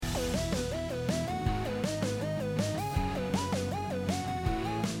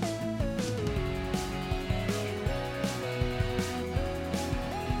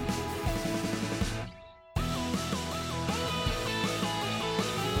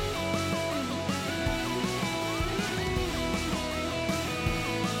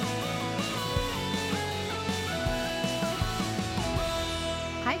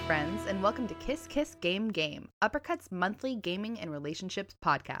and welcome to Kiss Kiss Game Game, Uppercut's monthly gaming and relationships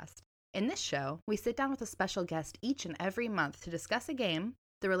podcast. In this show, we sit down with a special guest each and every month to discuss a game,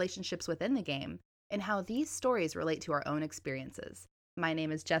 the relationships within the game, and how these stories relate to our own experiences. My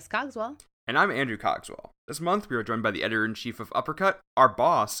name is Jess Cogswell. And I'm Andrew Cogswell. This month we are joined by the editor-in-chief of Uppercut, our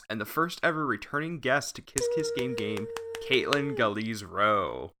boss, and the first ever returning guest to Kiss Kiss Game Game, Caitlin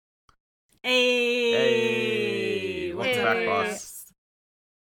Galiz-Rowe. Hey! Welcome back, boss.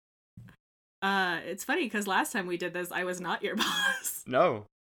 It's funny because last time we did this, I was not your boss. No,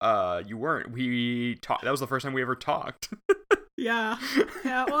 you weren't. We talked. That was the first time we ever talked. Yeah,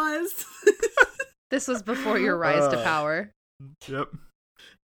 it was. This was before your rise to power. Yep.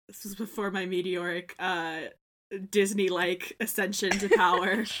 This was before my meteoric, Disney-like ascension to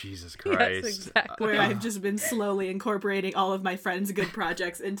power. Jesus Christ. Yes, exactly. Where I've just been slowly incorporating all of my friends' good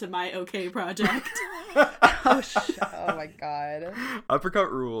projects into my okay project. Oh my god. Uppercut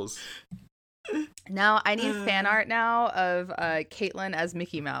rules. Now, I need fan art now of Caitlin as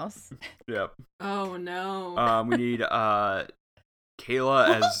Mickey Mouse. Yep. Oh no. We need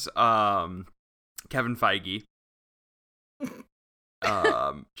Kayla as Kevin Feige.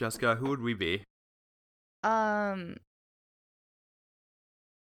 Jessica, who would we be? You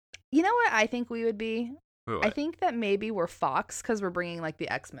know what I think we would be? Who? I think that maybe we're Fox because we're bringing like the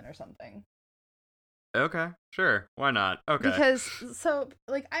X-Men or something. Okay, sure. Why not? Okay. Because, so,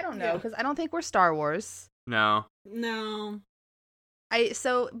 like, I don't know, Yeah. because I don't think we're Star Wars. No. No.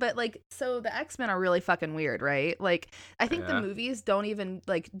 So the X-Men are really fucking weird, right? Like, I think Yeah. the movies don't even,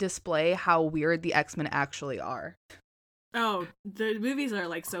 like, display how weird the X-Men actually are. Oh, the movies are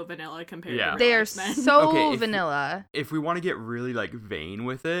like so vanilla compared Yeah. to They are X-Men. so Okay, vanilla. If we want to get really like vain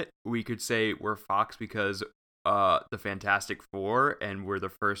with it, we could say we're Fox because the Fantastic Four and we're the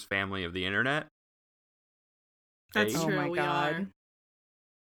first family of the internet. That's Hey? Oh true. my we God. are.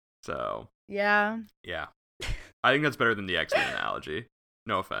 So Yeah. yeah, I think that's better than the X-Men analogy.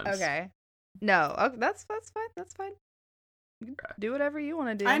 No offense. Okay. No, that's fine. That's fine. You can Okay. do whatever you want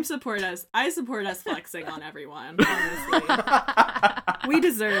to do. I support us flexing on everyone, honestly. We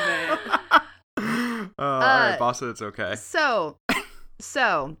deserve it. All right, boss said it's okay. So,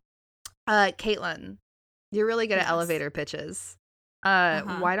 Caitlin, you're really good at Yes. elevator pitches.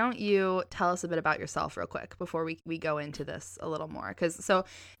 Uh-huh. Why don't you tell us a bit about yourself real quick before we go into this a little more? Because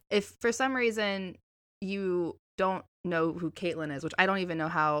if for some reason you don't know who Caitlin is, which I don't even know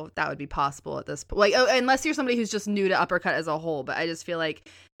how that would be possible at this point, like unless you're somebody who's just new to Uppercut as a whole. But I just feel like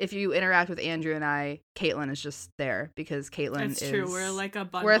if you interact with Andrew and I, Caitlin is just there because Caitlin It's is true. We're like a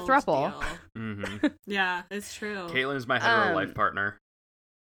bundled we're a throuple. deal. Mm-hmm. Yeah, it's true. Caitlin is my hetero life partner.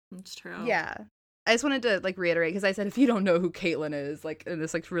 It's true. Yeah. I just wanted to like reiterate because I said if you don't know who Caitlin is, like, and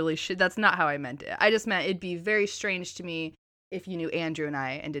this like really that's not how I meant it. I just meant it'd be very strange to me if you knew Andrew and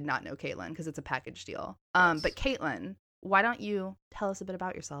I and did not know Caitlin because it's a package deal. Yes. But Caitlin, why don't you tell us a bit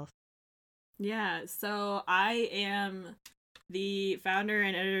about yourself? Yeah, so I am the founder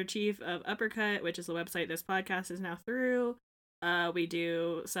and editor-chief of Uppercut, which is the website this podcast is now through. We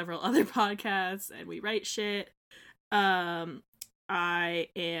do several other podcasts and we write shit. I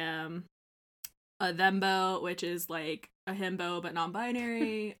am a thembo, which is like a himbo but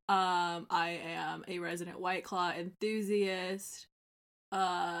non-binary. I am a resident White Claw enthusiast.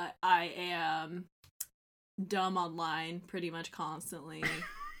 I am dumb online pretty much constantly.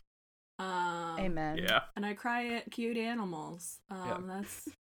 Amen. Yeah. And I cry at cute animals. Yeah.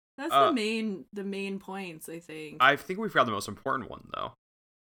 That's the main points, I think. I think we forgot the most important one though.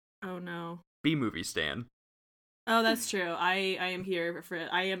 Oh no. B-movie stan. Oh, that's true. I am here for it.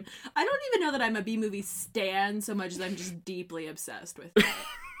 I don't even know that I'm a B-movie stan so much as I'm just deeply obsessed with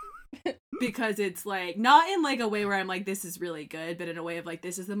it. Because it's like not in like a way where I'm like this is really good, but in a way of like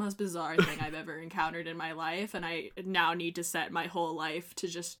this is the most bizarre thing I've ever encountered in my life, and I now need to set my whole life to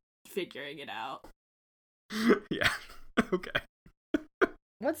just figuring it out. Yeah. Okay.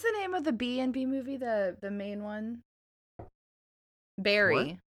 What's the name of the B and B movie? The main one.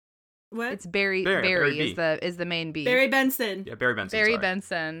 Barry. What? It's Barry. Barry Barry B. is the main B. Barry Benson. Yeah, Barry Benson. Barry sorry.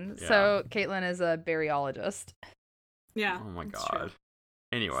 Benson. Yeah. So Caitlin is a Barryologist. Yeah. Oh my it's true. god.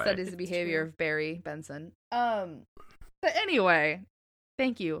 Anyway. Studies the It's behavior true. of Barry Benson. But anyway,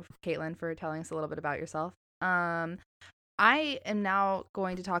 thank you, Caitlin, for telling us a little bit about yourself. I am now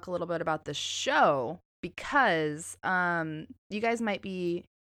going to talk a little bit about the show because you guys might be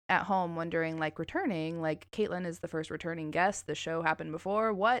at home wondering, like, returning, like, Caitlin is the first returning guest. The show happened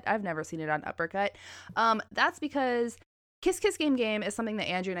before. What? I've never seen it on Uppercut. That's because Kiss Kiss Game Game is something that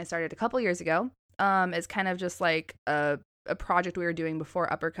Andrew and I started a couple years ago. It's kind of just like a project we were doing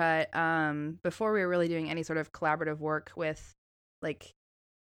before Uppercut, before we were really doing any sort of collaborative work with, like,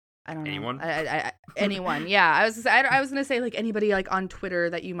 I don't know. Anyone? Anyone. Yeah. I was gonna say like anybody like on Twitter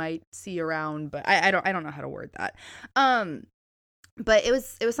that you might see around, but I don't know how to word that. But it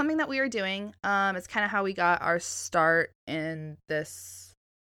was something that we were doing. It's kind of how we got our start in this.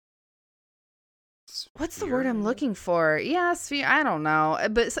 What's the word I'm looking for? Yeah, sphere. I don't know,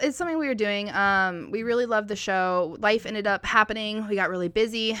 but it's something we were doing. We really loved the show. Life ended up happening. We got really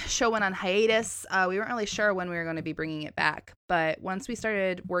busy. Show went on hiatus. We weren't really sure when we were going to be bringing it back. But once we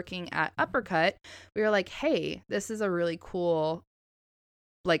started working at Uppercut, we were like, hey, this is a really cool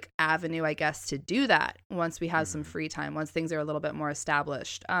like avenue, I guess, to do that once we have some free time, once things are a little bit more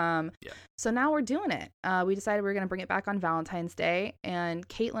established. So now we're doing it. We decided we were going to bring it back on Valentine's Day, and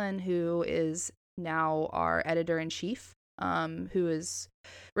Caitlin, who is now our editor-in-chief, who is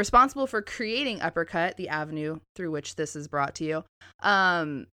responsible for creating Uppercut, the avenue through which this is brought to you,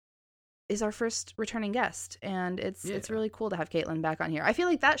 is our first returning guest, and it's really cool to have Caitlin back on here. I feel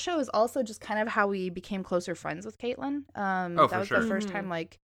like that show is also just kind of how we became closer friends with Caitlin. That was the first time,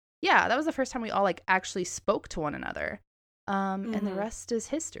 that was the first time we all like actually spoke to one another. And the rest is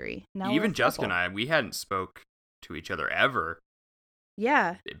history. Now even Jessica and I, we hadn't spoke to each other ever.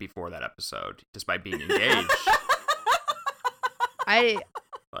 Yeah. Before that episode, despite being engaged. I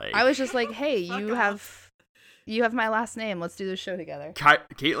was just like, hey, you have my last name. Let's do this show together.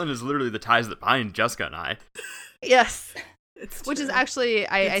 Caitlin is literally the ties that bind Jessica and I. Yes. Which is actually,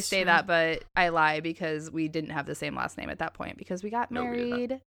 I say that, but I lie because we didn't have the same last name at that point because we got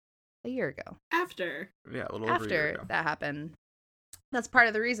married a year ago. After. Yeah, a little over a year ago. That happened. That's part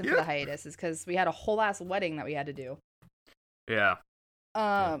of the reason for the hiatus is because we had a whole ass wedding that we had to do. Yeah.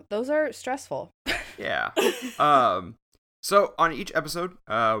 Those are stressful. Yeah. So on each episode,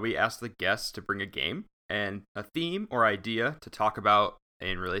 we ask the guests to bring a game and a theme or idea to talk about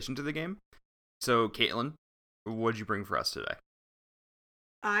in relation to the game. So, Caitlin, what'd you bring for us today?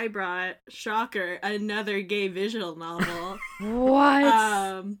 I brought, shocker, another gay visual novel.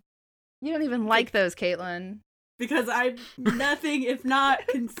 What? You don't even like those, Caitlin. Because I'm nothing if not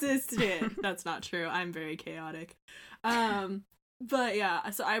consistent. That's not true. I'm very chaotic. But yeah,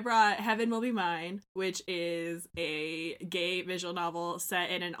 so I brought Heaven Will Be Mine, which is a gay visual novel set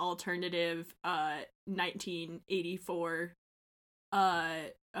in an alternative 1984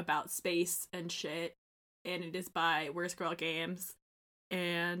 about space and shit. And it is by Worst Girl Games.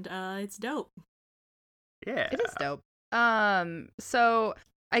 And it's dope. Yeah. It is dope. So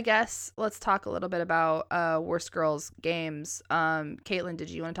I guess let's talk a little bit about Worst Girls Games. Caitlin, did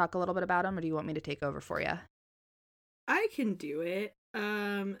you want to talk a little bit about them, or do you want me to take over for you? I can do it.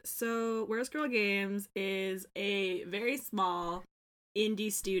 So Worst Girl Games is a very small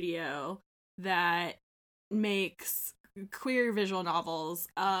indie studio that makes queer visual novels.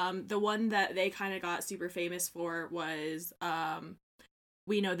 The one that they kind of got super famous for was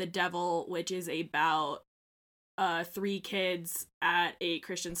We Know the Devil, which is about 3 kids at a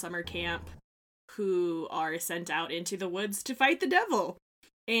Christian summer camp who are sent out into the woods to fight the devil.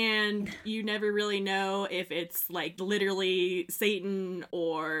 And you never really know if it's like literally Satan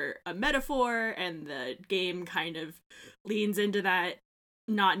or a metaphor, and the game kind of leans into that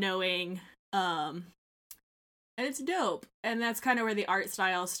not knowing. And it's dope. And that's kind of where the art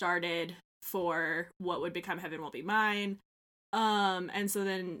style started for what would become Heaven Will Be Mine. And so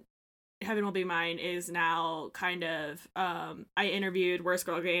then Heaven Will Be Mine is now kind of, I interviewed Worst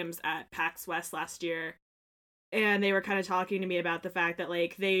Girl Games at PAX West last year, and they were kind of talking to me about the fact that,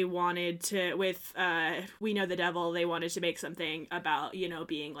 like, they wanted to, with We Know the Devil, they wanted to make something about, you know,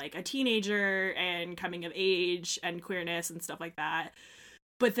 being, like, a teenager and coming of age and queerness and stuff like that.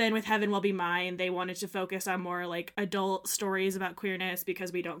 But then with Heaven Will Be Mine, they wanted to focus on more, like, adult stories about queerness,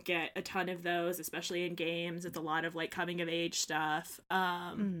 because we don't get a ton of those, especially in games. It's a lot of, like, coming of age stuff.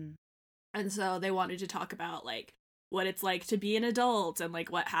 And so they wanted to talk about, like, what it's like to be an adult, and like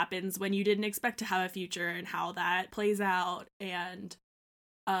what happens when you didn't expect to have a future and how that plays out, and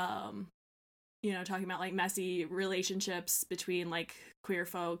you know, talking about like messy relationships between like queer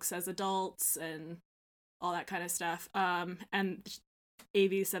folks as adults and all that kind of stuff. And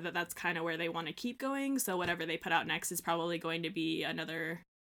AV said that that's kind of where they want to keep going, so whatever they put out next is probably going to be another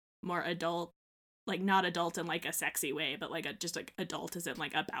more adult, like not adult in like a sexy way, but like just like adult isn't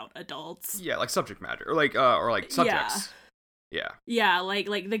like about adults. Yeah, like subject matter, or like subjects. Yeah,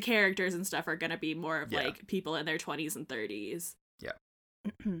 like the characters and stuff are gonna be more of like people in their 20s and 30s. Yeah.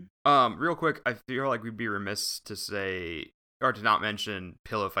 Real quick, I feel like we'd be remiss to say or to not mention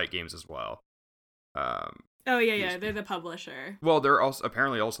Pillow Fight Games as well. Oh yeah, they're the publisher. Well, they're also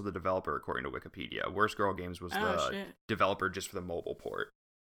apparently also the developer, according to Wikipedia. Worst Girl Games was the developer just for the mobile port.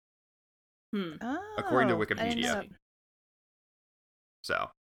 Oh, according to Wikipedia. So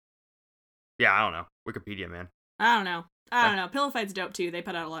Yeah, I don't know. Wikipedia, man. I don't know. Pillow Fight's dope too. They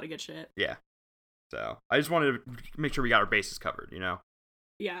put out a lot of good shit. Yeah. So I just wanted to make sure we got our bases covered, you know?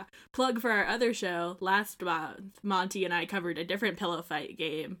 Yeah. Plug for our other show. Last month, Monty and I covered a different Pillow Fight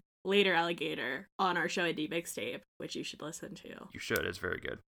game, Later Alligator, on our show Indie Mixtape, which you should listen to. You should. It's very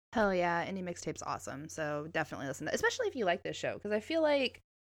good. Hell yeah, Indie Mixtape's awesome. So definitely listen to it, especially if you like this show, because I feel like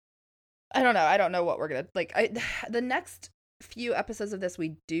I don't know what we're gonna like. The next few episodes of this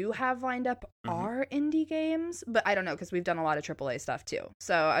we do have lined up are indie games, but I don't know because we've done a lot of AAA stuff too.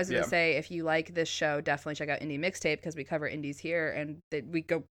 So I was gonna say, if you like this show, definitely check out Indie Mixtape because we cover indies here and we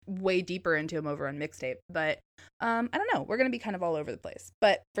go way deeper into them over on Mixtape. But I don't know, we're gonna be kind of all over the place.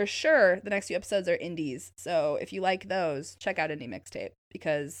 But for sure, the next few episodes are indies. So if you like those, check out Indie Mixtape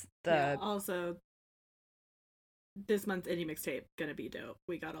because also this month's Indie Mixtape gonna be dope.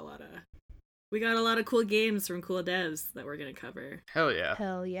 We got a lot of cool games from cool devs that we're gonna cover. Hell yeah.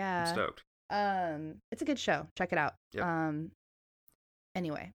 I'm stoked. It's a good show. Check it out. Yep.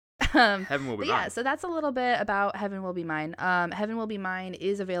 Anyway. Heaven Will Be Mine. Yeah, so that's a little bit about Heaven Will Be Mine. Heaven Will Be Mine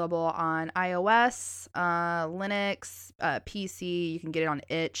is available on iOS, Linux, PC. You can get it on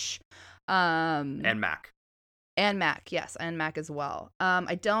itch. And Mac. And Mac, yes, and Mac as well.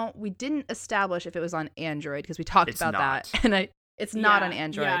 We didn't establish if it was on Android because we talked about that. And it's not on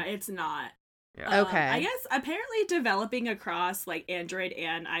Android. Yeah, it's not. Yeah. Okay. I guess apparently developing across like Android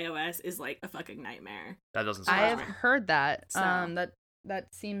and iOS is like a fucking nightmare. That doesn't I surprise have me. heard that. So.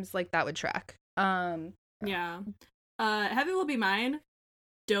 That seems like that would track. Yeah. Heaven Will Be Mine,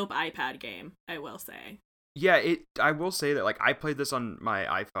 dope iPad game, I will say. Yeah, I will say that like I played this on my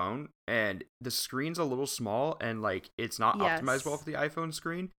iPhone and the screen's a little small and like it's not optimized well for the iPhone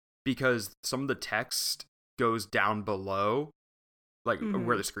screen because some of the text goes down below like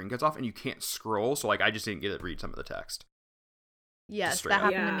where the screen gets off and you can't scroll, so like I just didn't get to read some of the text. Yes, that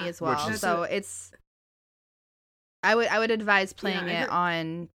happened to me as well. Is, so it's I would advise playing it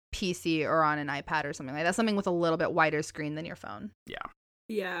on PC or on an iPad or something like that. Something with a little bit wider screen than your phone. Yeah.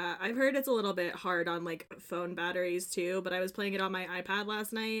 Yeah, I've heard it's a little bit hard on like phone batteries too, but I was playing it on my iPad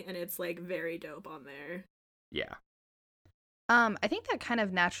last night and it's like very dope on there. Yeah. I think that kind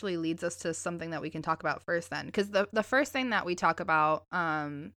of naturally leads us to something that we can talk about first then, because the first thing that we talk about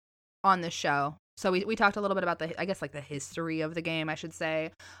on the show, so we talked a little bit about the history of the game, I should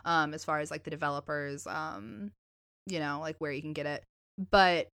say, as far as like the developers, like where you can get it.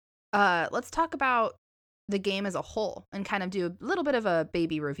 But let's talk about the game as a whole and kind of do a little bit of a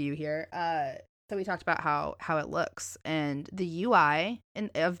baby review here. So we talked about how it looks, and the UI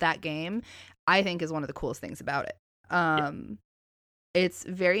of that game I think is one of the coolest things about it. It's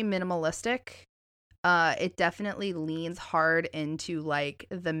very minimalistic. It definitely leans hard into like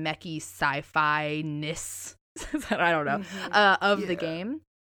the mechy sci-fi-ness I don't know of the game.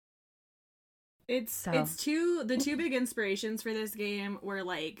 The two big inspirations for this game were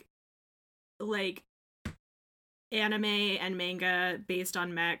like anime and manga based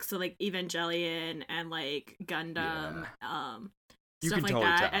on mech, so like Evangelion and like Gundam, stuff like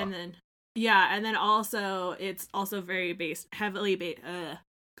that, tell. and then also it's also very heavily based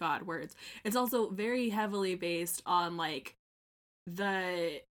it's also very heavily based on like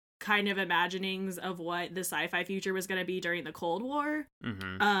the kind of imaginings of what the sci-fi future was going to be during the Cold War,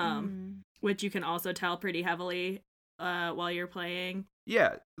 which you can also tell pretty heavily while you're playing.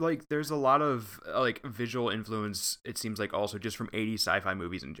 Yeah, like there's a lot of like visual influence, it seems like, also just from 80s sci-fi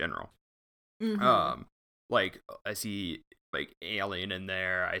movies in general. Like I see like Alien in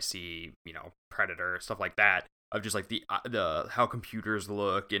there, I see, Predator, stuff like that, of just like the how computers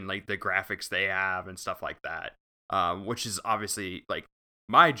look and like the graphics they have and stuff like that. Which is obviously like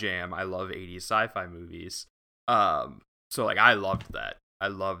my jam. I love 80s sci-fi movies. So like I loved that. I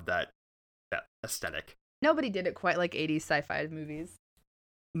loved that aesthetic. Nobody did it quite like 80s sci-fi movies.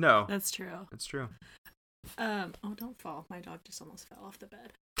 No. That's true. It's true. Oh, don't fall. My dog just almost fell off the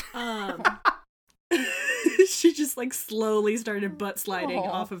bed. She just like slowly started butt sliding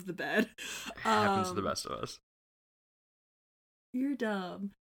off of the bed. Happens to the best of us. You're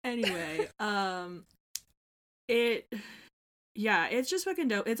dumb. Anyway, it's just fucking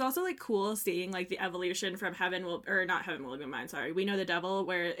dope. It's also like cool seeing like the evolution from not Heaven Will Be Mine, sorry. We Know the Devil,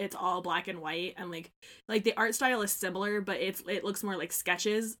 where it's all black and white and like the art style is similar, but it looks more like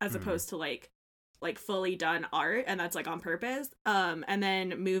sketches as opposed to like fully done art, and that's like on purpose. And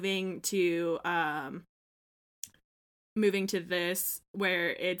then moving to this, where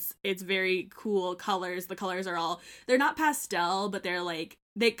it's very cool colors. The colors are they're not pastel, but they're like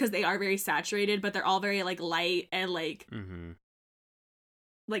because they are very saturated, but they're all very like light and like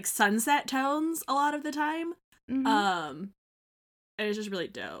like sunset tones a lot of the time. And it's just really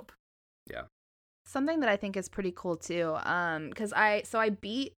dope. Something that I think is pretty cool too, because I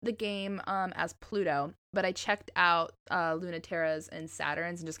beat the game as Pluto, but I checked out Lunaterra's and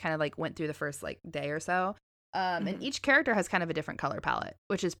Saturn's and just kind of like went through the first like day or so. And each character has kind of a different color palette,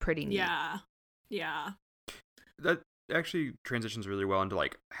 which is pretty neat. Yeah. That actually transitions really well into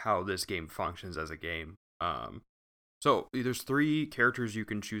like how this game functions as a game. So there's 3 characters you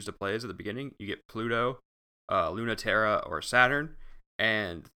can choose to play as at the beginning. You get Pluto, Lunaterra, or Saturn.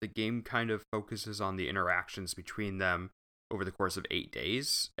 And the game kind of focuses on the interactions between them over the course of 8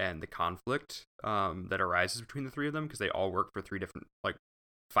 days and the conflict that arises between the 3 of them, because they all work for 3 different like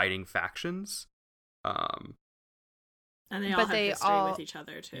fighting factions. And they all have history with each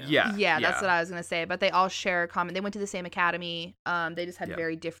other too. Yeah, that's what I was gonna say. But they all share a common. They went to the same academy. They just had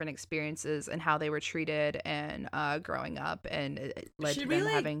very different experiences and how they were treated and growing up, and it led to them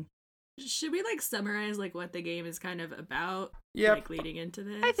having. Should we like summarize like what the game is kind of about? Yeah, like leading into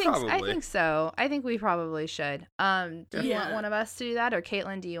this. I think so. I think we probably should. Do you want one of us to do that, or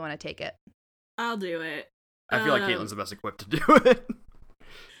Caitlin? Do you want to take it? I'll do it. I feel like Caitlin's the best equipped to do it.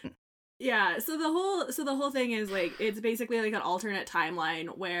 Yeah. So the whole thing is like it's basically like an alternate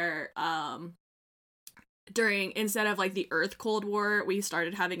timeline where instead of like the Earth Cold War, we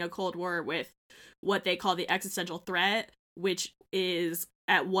started having a Cold War with what they call the existential threat, which is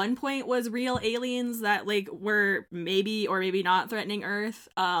at one point was real aliens that like were maybe or maybe not threatening Earth.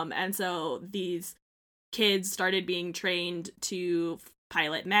 And so these kids started being trained to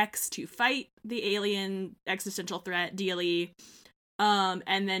pilot mechs to fight the alien existential threat DLE.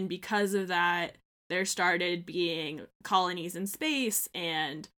 And then because of that, there started being colonies in space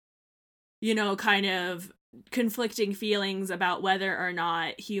and, you know, kind of conflicting feelings about whether or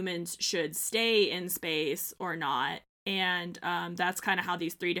not humans should stay in space or not. And that's kind of how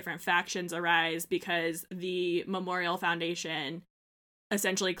these 3 different factions arise, because the Memorial Foundation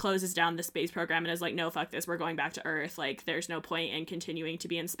essentially closes down the space program and is like, no, fuck this, we're going back to Earth. Like, there's no point in continuing to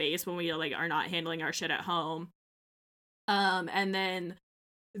be in space when we like are not handling our shit at home. And then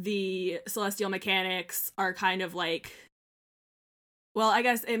the Celestial Mechanics are kind of like, well, I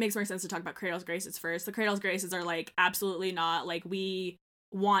guess it makes more sense to talk about Kratos Graces first. The Kratos Graces are like, absolutely not. Like, we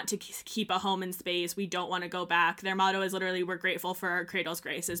want to keep a home in space. We don't want to go back. Their motto is literally, we're grateful for our Kratos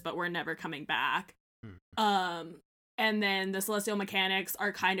Graces, but we're never coming back. And then the Celestial Mechanics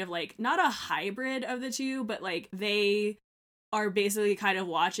are kind of like, not a hybrid of the 2, but like they are basically kind of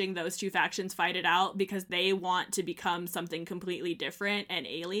watching those 2 factions fight it out because they want to become something completely different and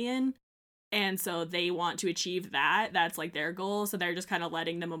alien. And so they want to achieve that. That's like their goal. So they're just kind of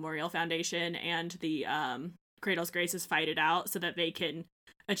letting the Memorial Foundation and the Kratos Graces fight it out so that they can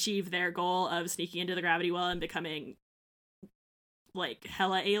achieve their goal of sneaking into the gravity well and becoming like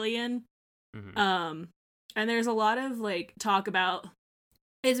hella alien. And there's a lot of like talk about,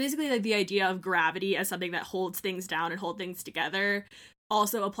 it's basically like the idea of gravity as something that holds things down and hold things together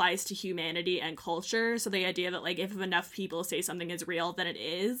also applies to humanity and culture. So the idea that like if enough people say something is real, then it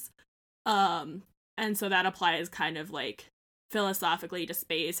is. And so that applies kind of like philosophically to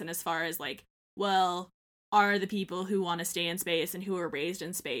space, and as far as like, well, are the people who want to stay in space and who are raised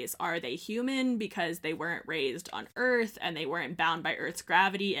in space, are they human because they weren't raised on Earth and they weren't bound by Earth's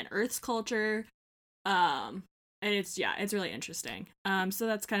gravity and Earth's culture? And it's really interesting. So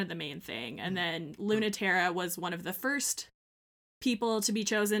that's kind of the main thing. And then Lunaterra was one of the first people to be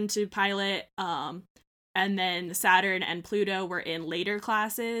chosen to pilot. And then Saturn and Pluto were in later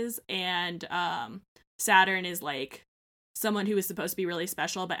classes, and Saturn is like someone who was supposed to be really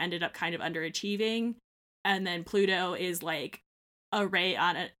special but ended up kind of underachieving. And then Pluto is like a Ray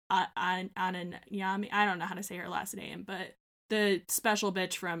on Yami. I don't know how to say her last name, but the special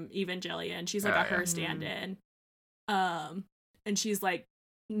bitch from Evangelion. She's like her stand-in. And she's like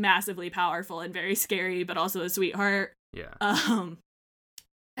massively powerful and very scary, but also a sweetheart. Yeah.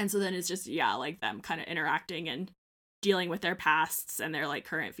 And so then it's just, like them kind of interacting and dealing with their pasts and their like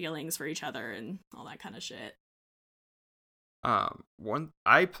current feelings for each other and all that kind of shit.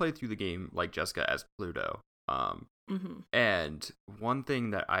 I played through the game like Jessica as Pluto. And one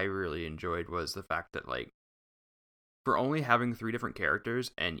thing that I really enjoyed was the fact that like for only having 3 different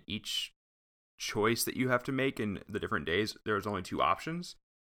characters and each choice that you have to make in the different days, there's only 2 options.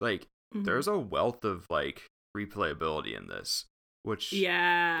 Like there's a wealth of like replayability in this, which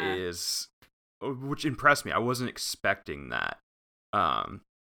impressed me. I wasn't expecting that.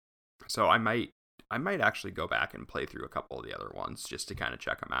 So I might actually go back and play through a couple of the other ones just to kind of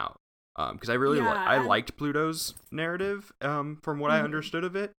check them out. Because I really liked Pluto's narrative from what I understood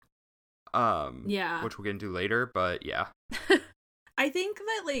of it. Which we'll get into later, but yeah. I think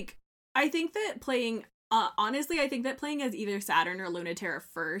that playing honestly, I think that playing as either Saturn or Lunaterra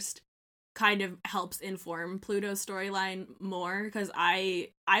first kind of helps inform Pluto's storyline more, because I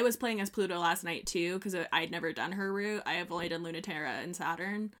was playing as Pluto last night too, because I'd never done her route. I have only done Lunaterra and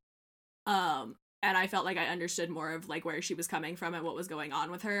Saturn, and I felt like I understood more of like where she was coming from and what was going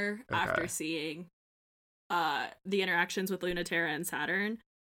on with her after seeing the interactions with Lunaterra and Saturn.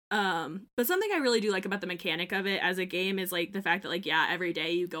 But something I really do like about the mechanic of it as a game is like the fact that like, yeah, every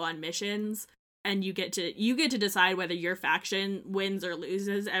day you go on missions and you get to decide whether your faction wins or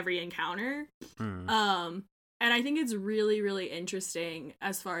loses every encounter. And I think it's really, really interesting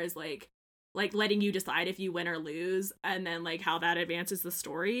as far as like letting you decide if you win or lose, and then like how that advances the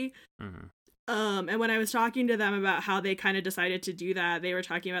story. And when I was talking to them about how they kind of decided to do that, they were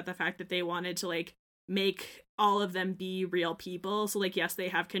talking about the fact that they wanted to like make all of them be real people. So like, yes, they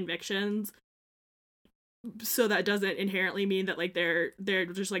have convictions, so that doesn't inherently mean that like they're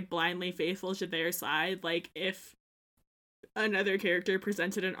just like blindly faithful to their side. Like if another character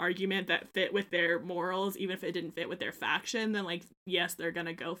presented an argument that fit with their morals, even if it didn't fit with their faction, then like, yes, they're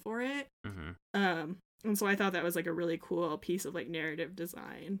gonna go for it. And so I thought that was like a really cool piece of like narrative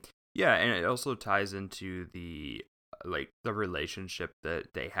design. Yeah, and it also ties into the relationship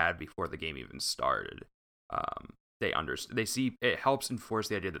that they had before the game even started. They see, it helps enforce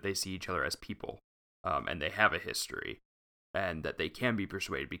the idea that they see each other as people, and they have a history, and that they can be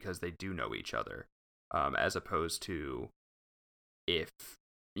persuaded because they do know each other, as opposed to if,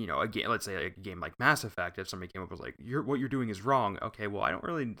 you know, again, let's say a game like Mass Effect, if somebody came up with like, what you're doing is wrong. Okay, well, I don't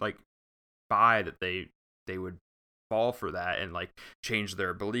really like buy that they would fall for that and like change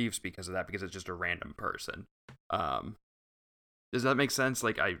their beliefs because of that, because it's just a random person. Does that make sense?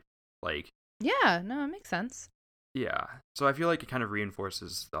 Yeah, no, it makes sense. Yeah, so I feel like it kind of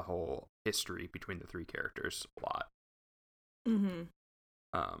reinforces the whole history between the three characters a lot.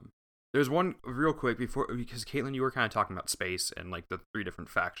 There's one real quick before, because Caitlin, you were kind of talking about space and like the three different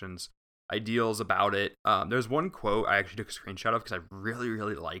factions ideals about it. There's one quote I actually took a screenshot of because I really,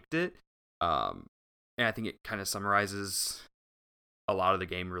 really liked it. And I think it kind of summarizes a lot of the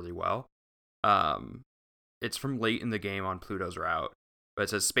game really well. It's from late in the game on Pluto's route, but it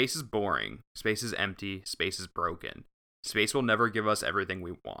says, "Space is boring. Space is empty. Space is broken. Space will never give us everything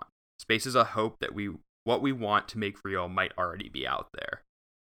we want. Space is a hope that what we want to make real might already be out there."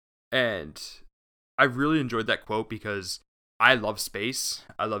 And I really enjoyed that quote because I love space.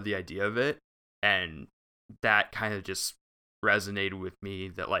 I love the idea of it. And that kind of just resonated with me,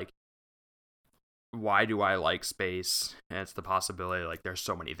 that like, why do I like space? And it's the possibility, like, there's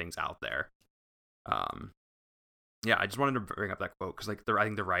so many things out there. Yeah, I just wanted to bring up that quote because like I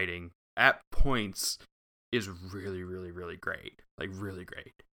think the writing at points is really, really, really great. Like really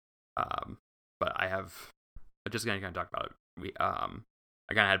great. But I just kind of talk about it.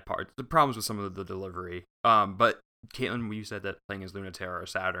 I kind of had the problems with some of the delivery. But Caitlin, when you said that playing as Lunaterra or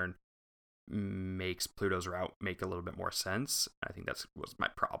Saturn makes Pluto's route make a little bit more sense, I think was my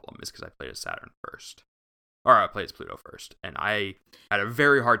problem, is because I played as Saturn first. Or I played as Pluto first, and I had a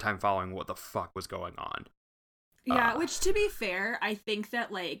very hard time following what the fuck was going on. Yeah, which, to be fair, I think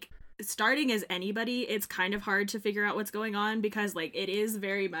that like starting as anybody, it's kind of hard to figure out what's going on, because like it is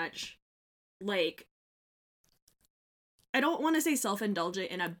very much like, I don't want to say self-indulgent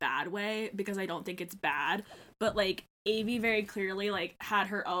in a bad way, because I don't think it's bad, but like Avi very clearly like had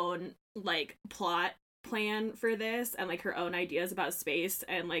her own like plot plan for this, and like her own ideas about space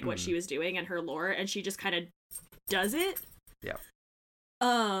and like what she was doing and her lore, and she just kind of does it. Yeah.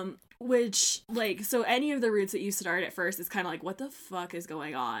 Which like, so any of the routes that you start at first is kind of like, what the fuck is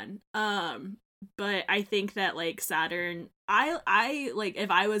going on? But I think that like Saturn, I like, if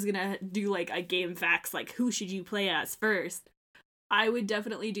I was gonna do like a game facts, like who should you play as first, I would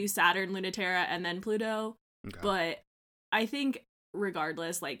definitely do Saturn, Lunaterra, and then Pluto. Okay. But I think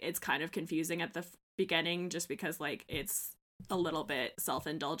regardless, like it's kind of confusing at the beginning, just because like it's a little bit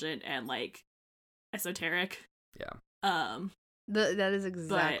self-indulgent and like esoteric. Yeah. That is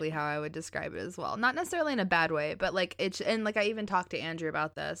exactly how I would describe it as well. Not necessarily in a bad way, but like it's, and like I even talked to Andrew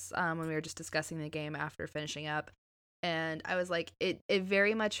about this when we were just discussing the game after finishing up, and I was like, it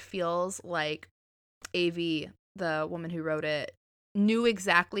very much feels like Avi, the woman who wrote it, knew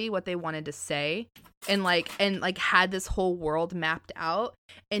exactly what they wanted to say, and had this whole world mapped out,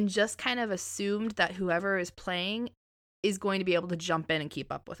 and just kind of assumed that whoever is playing is going to be able to jump in and keep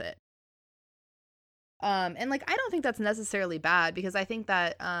up with it. And like, I don't think that's necessarily bad, because I think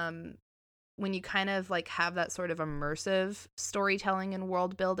that when you kind of like have that sort of immersive storytelling and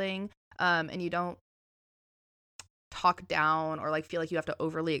world building, and you don't talk down or like feel like you have to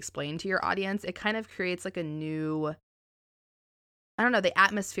overly explain to your audience, it kind of creates like a new, I don't know, the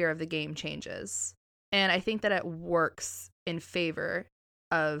atmosphere of the game changes. And I think that it works in favor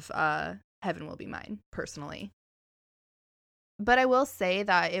of Heaven Will Be Mine, personally. But I will say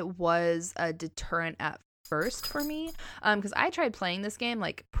that it was a deterrent at first for me, because I tried playing this game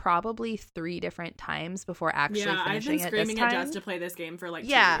like probably 3 different times before actually finishing I've been it this screaming time. at Jess to play this game for like 2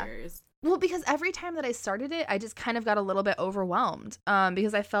 years. Well, because every time that I started it, I just kind of got a little bit overwhelmed,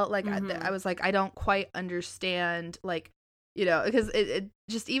 because I felt like I was like, I don't quite understand, like, you know, because it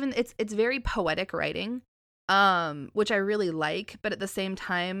just even it's very poetic writing, which I really like, but at the same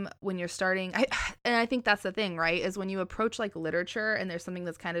time, when you're starting, I think that's the thing, right, is when you approach like literature and there's something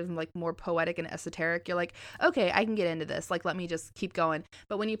that's kind of like more poetic and esoteric, you're like, okay, I can get into this, like, let me just keep going.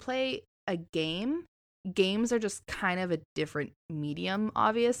 But when you play a game, games are just kind of a different medium,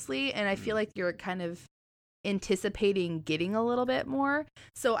 obviously, and I feel like you're kind of anticipating getting a little bit more.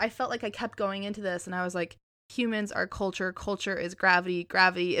 So I felt like I kept going into this and I was like, humans are culture, culture is gravity,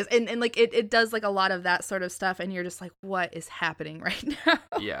 gravity is, and like it does like a lot of that sort of stuff, and you're just like, what is happening right now?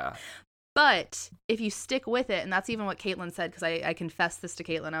 Yeah. But if you stick with it, and that's even what Caitlin said, because I confessed this to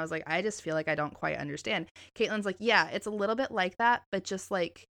Caitlin, I was like, I just feel like I don't quite understand. Caitlin's like, yeah, it's a little bit like that, but just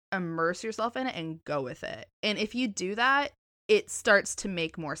like immerse yourself in it and go with it. And if you do that, it starts to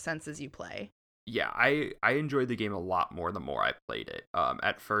make more sense as you play. Yeah, I enjoyed the game a lot more the more I played it.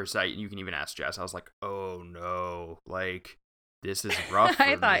 At first, you can even ask Jess, I was like, oh no, like, this is rough for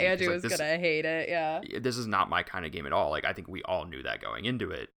I thought me. Andrew Like, was gonna hate it, yeah. This is not my kind of game at all. Like, I think we all knew that going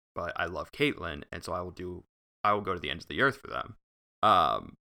into it, but I love Caitlin, and so I will go to the ends of the earth for them,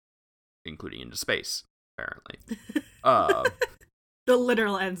 including into space, apparently. The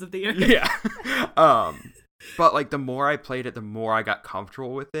literal ends of the earth. Yeah. But like, the more I played it, the more I got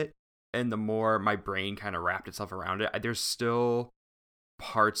comfortable with it, and the more my brain kind of wrapped itself around it. There's still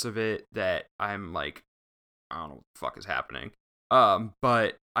parts of it that I'm like, I don't know what the fuck is happening.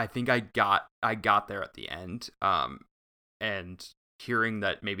 But I think I got there at the end. And hearing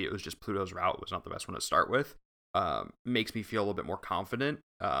that maybe it was just Pluto's route was not the best one to start with, makes me feel a little bit more confident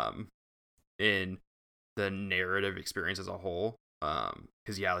in the narrative experience as a whole.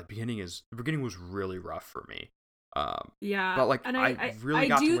 Because yeah, the beginning was really rough for me. Yeah, but like, and I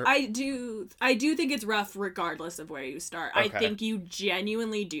do think it's rough regardless of where you start. Okay. I think you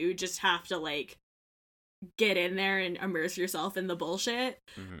genuinely do just have to like get in there and immerse yourself in the bullshit.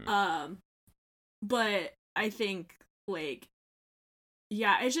 Mm-hmm. But I think like,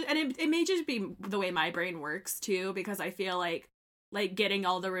 yeah, it's just, and it may just be the way my brain works too, because I feel like getting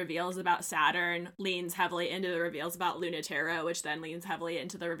all the reveals about Saturn leans heavily into the reveals about Lunaterra, which then leans heavily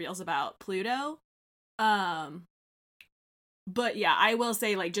into the reveals about Pluto. But yeah, I will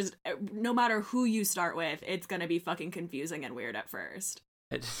say, like, just no matter who you start with, it's gonna be fucking confusing and weird at first.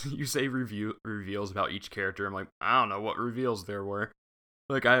 You say reveals about each character. I'm like, I don't know what reveals there were.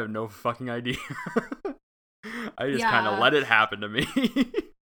 Like, I have no fucking idea. I just kind of let it happen to me.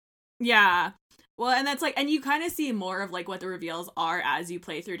 Yeah. Well, and that's like, and you kind of see more of like what the reveals are as you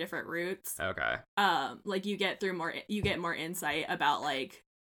play through different routes. Okay. Like you get more insight about like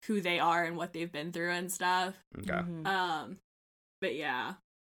who they are and what they've been through and stuff. Okay. Mm-hmm. But yeah.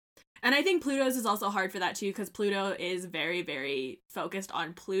 And I think Pluto's is also hard for that too, because Pluto is very, very focused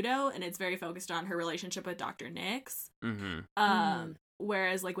on Pluto, and it's very focused on her relationship with Dr. Nyx. Mm-hmm.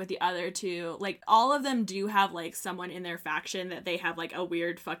 Whereas like with the other two, like all of them do have like someone in their faction that they have like a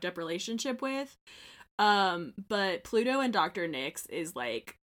weird fucked up relationship with. But Pluto and Dr. Nyx is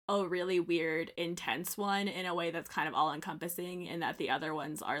like a really weird, intense one in a way that's kind of all encompassing, and that the other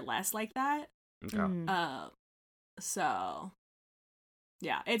ones are less like that. Okay. So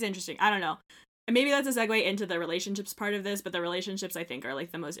yeah, it's interesting. I don't know. And maybe that's a segue into the relationships part of this, but the relationships I think are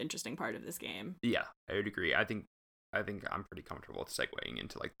like the most interesting part of this game. Yeah, I would agree. I think I'm pretty comfortable with segueing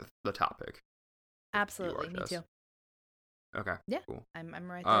into like the topic. Absolutely, me too. Okay. Yeah, cool. I'm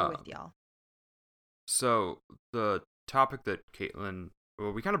right there with y'all. So the topic that Caitlin,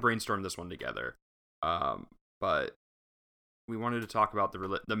 well, we kind of brainstormed this one together, but we wanted to talk about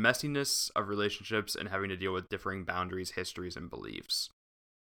the messiness of relationships and having to deal with differing boundaries, histories, and beliefs.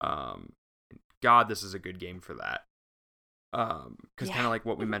 God, this is a good game for that. Because kind of like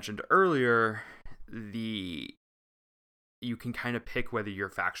what we mentioned earlier, you can kind of pick whether your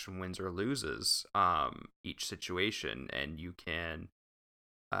faction wins or loses each situation, and you can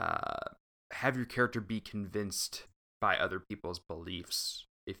have your character be convinced by other people's beliefs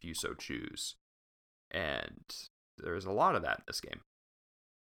if you so choose. And there's a lot of that in this game.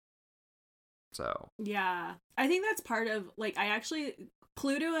 So yeah, I think that's part of like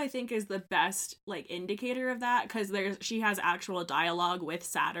Pluto I think is the best like indicator of that, because she has actual dialogue with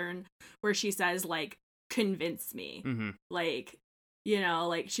Saturn where she says like, convince me. mm-hmm. Like You know,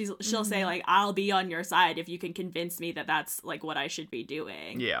 like she'll say like, I'll be on your side if you can convince me that that's like what I should be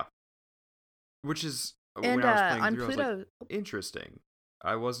doing. Yeah. Which is And when I was playing on through, Pluto, I was like, interesting.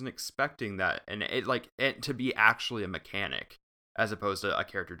 I wasn't expecting that, and it to be actually a mechanic as opposed to a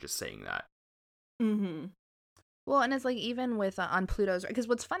character just saying that. Mm-hmm. well, and it's like even with on Pluto's, because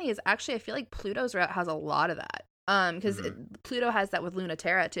what's funny is actually I feel like Pluto's route has a lot of that. Because Pluto has that with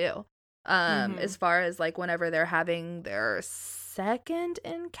Lunaterra too. As far as like whenever they're having their second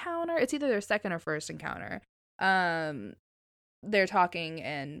encounter, it's either their second or first encounter. They're talking,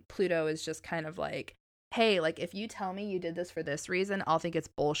 and Pluto is just kind of like, hey, like, if you tell me you did this for this reason, I'll think it's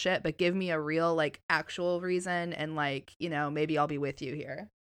bullshit, but give me a real, like, actual reason, and, like, you know, maybe I'll be with you here.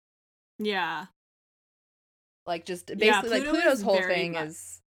 Yeah. Like, just basically, like, Pluto's whole thing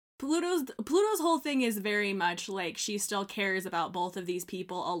is... Pluto's whole thing is very much, like, she still cares about both of these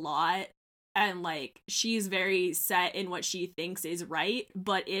people a lot, and, like, she's very set in what she thinks is right,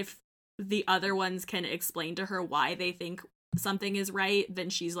 but if the other ones can explain to her why they think something is right, then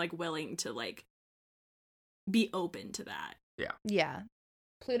she's, like, willing to, like, be open to that. Yeah.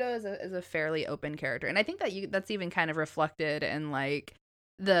 Pluto is a fairly open character, and I think that that's even kind of reflected in like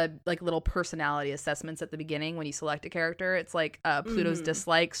the like little personality assessments at the beginning when you select a character. It's like Pluto's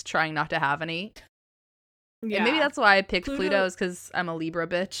dislikes, trying not to have any. Yeah, and maybe that's why I picked Pluto's, because I'm a Libra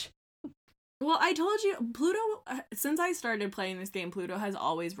bitch. Well, I told you, Pluto, since I started playing this game, Pluto has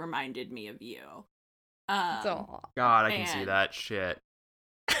always reminded me of you. God, I can see that shit.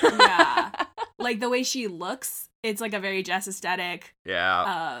 Yeah. Like, the way she looks, it's, like, a very Jess aesthetic.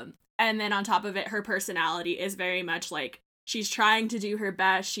 Yeah. And then on top of it, her personality is very much, like, she's trying to do her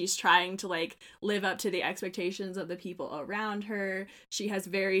best. She's trying to, like, live up to the expectations of the people around her. She has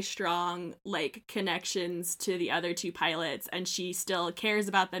very strong, like, connections to the other two pilots, and she still cares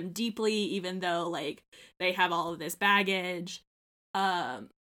about them deeply, even though, like, they have all of this baggage.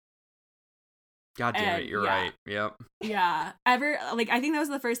 God damn it, you're right. Yep. Yeah. I think that was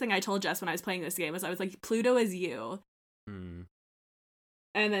the first thing I told Jess when I was playing this game, was I was like, Pluto is you. Hmm.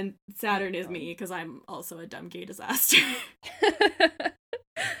 And then Saturn is me, because I'm also a dumb gay disaster.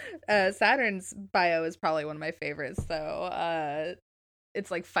 Saturn's bio is probably one of my favorites, so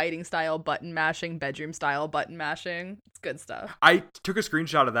it's like fighting style button mashing, bedroom style button mashing. It's good stuff. I took a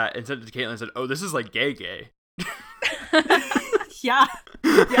screenshot of that and sent it to Caitlin and said, oh, this is like gay. Yeah.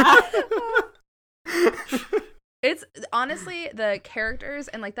 Yeah. It's honestly the characters,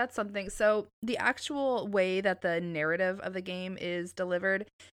 and like that's something. So the actual way that the narrative of the game is delivered,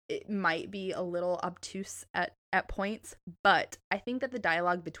 it might be a little obtuse at points, but I think that the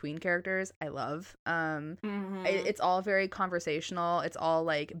dialogue between characters I love. It's all very conversational. It's all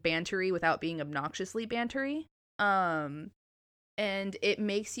like bantery without being obnoxiously bantery. And it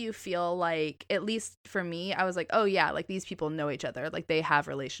makes you feel like, at least for me, I was like, oh yeah, like these people know each other. Like they have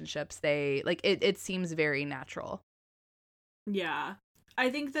relationships. They like it seems very natural. Yeah.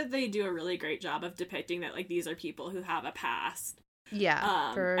 I think that they do a really great job of depicting that like these are people who have a past.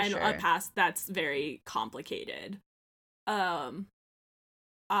 Yeah, for and sure. a past that's very complicated. I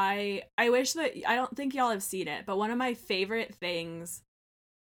wish that, I don't think y'all have seen it, but one of my favorite things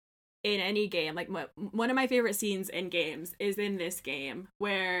in any game, like one of my favorite scenes in games is in this game,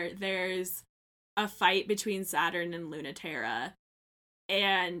 where there's a fight between Saturn and Lunaterra,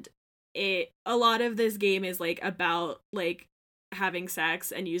 and a lot of this game is like about like having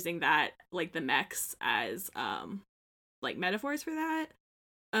sex and using that, like the mechs as like metaphors for that.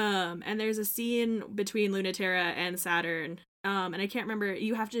 And there's a scene between Lunaterra and Saturn, and I can't remember,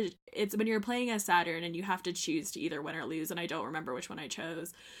 it's when you're playing as Saturn and you have to choose to either win or lose, and I don't remember which one I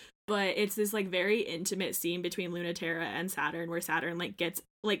chose. But it's this like very intimate scene between Lunaterra and Saturn, where Saturn like gets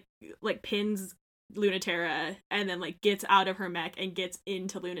like pins Lunaterra and then like gets out of her mech and gets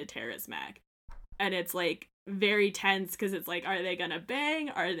into Lunaterra's mech. And it's like very tense, because it's like, are they gonna bang?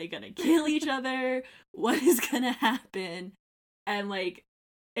 Are they gonna kill each other? What is gonna happen? And like,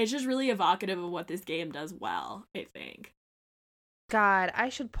 it's just really evocative of what this game does well, I think. God, I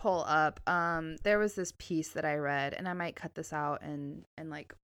should pull up. There was this piece that I read, and I might cut this out and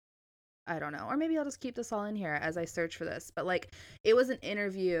like, I don't know, or maybe I'll just keep this all in here as I search for this. But like, it was an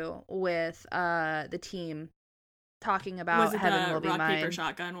interview with the team talking about was it Heaven the Will Be rock, Mine. paper,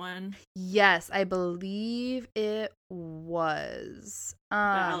 shotgun one? Yes, I believe it was. The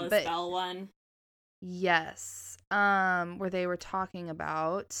Alice Bell one. Yes. Where they were talking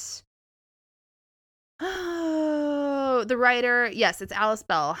about the writer, yes, it's Alice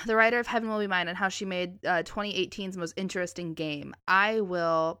Bell, the writer of Heaven Will Be Mine, and how she made 2018's most interesting game. I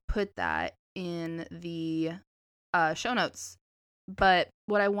will put that in the show notes. But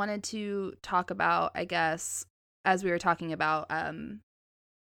what I wanted to talk about, I guess, as we were talking about,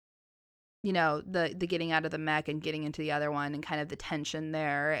 you know, the getting out of the mech and getting into the other one and kind of the tension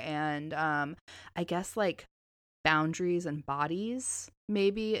there. And I guess like boundaries and bodies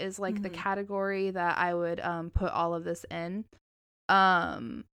maybe is like the category that I would put all of this in.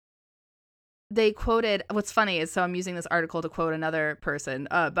 They quoted, what's funny is, so I'm using this article to quote another person,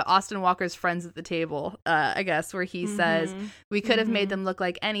 but Austin Walker's Friends at the Table, I guess, where he says, we could have made them look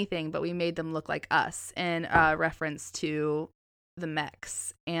like anything, but we made them look like us, in reference to the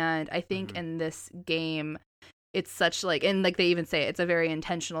mechs. And I think in this game, it's such like, and like they even say it's a very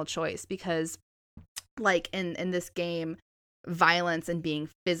intentional choice, because like in this game, violence and being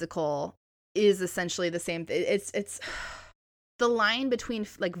physical is essentially the same thing. It's the line between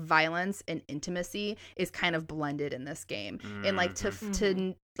like violence and intimacy is kind of blended in this game. And like to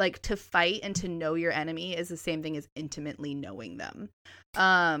fight and to know your enemy is the same thing as intimately knowing them.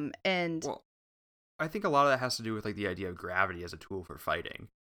 And well, I think a lot of that has to do with like the idea of gravity as a tool for fighting.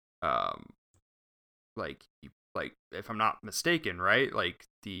 Like if I'm not mistaken, right? Like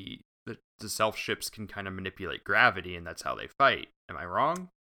the self ships can kind of manipulate gravity, and that's how they fight. Am I wrong?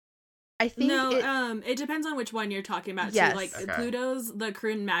 I think it depends on which one you're talking about. Yes. Too. Like Pluto's, the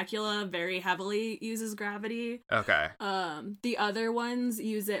Kroon Macula very heavily uses gravity. Okay. The other ones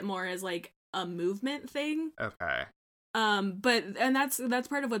use it more as like a movement thing. Okay. But that's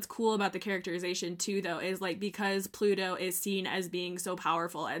part of what's cool about the characterization too, though, is like because Pluto is seen as being so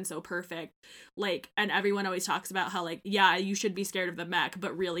powerful and so perfect, like, and everyone always talks about how like, yeah, you should be scared of the mech,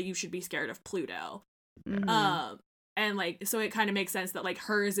 but really you should be scared of Pluto. And like, so it kind of makes sense that like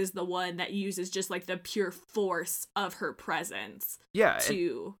hers is the one that uses just like the pure force of her presence. Yeah.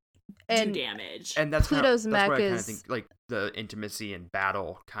 To do damage. And that's Pluto's mech is, I kind of think like the intimacy and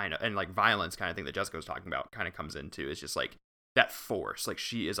battle kind of, and like violence kind of thing that Jessica was talking about kind of comes into. It's just like that force. Like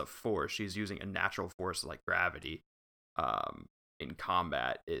she is a force. She's using a natural force like gravity. In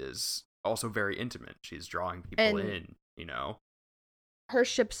combat is also very intimate. She's drawing people in. You know. Her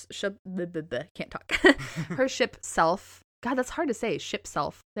can't talk. Her ship self. God, that's hard to say. Ship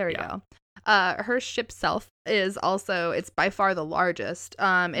self. There we go. Her ship self is also, it's by far the largest.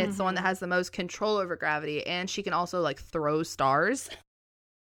 It's the one that has the most control over gravity, and she can also like throw stars.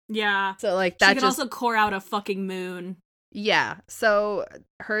 Yeah. So like that she can also core out a fucking moon. Yeah. So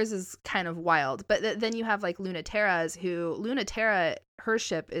hers is kind of wild. But then you have like Lunaterra's, her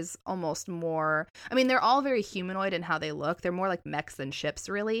ship is almost more, I mean, they're all very humanoid in how they look. They're more like mechs than ships,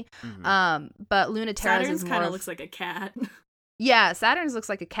 really. But Lunaterra's Saturn's kind of looks like a cat. Yeah, Saturn's looks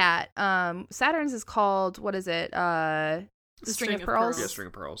like a cat. Saturn's is called, what is it? The String of Pearls? Yeah, String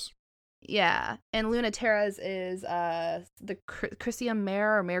of Pearls. Yeah, and Lunaterra's is the Chrysium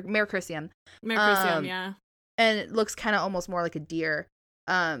Mare, or Mare Chrysium. Mare Chrysium, yeah. And it looks kind of almost more like a deer.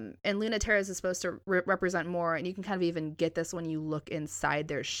 And Lunaterra's is supposed to represent more, and you can kind of even get this when you look inside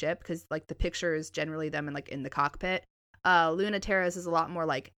their ship, because like the picture is generally them in the cockpit. Lunaterra's is a lot more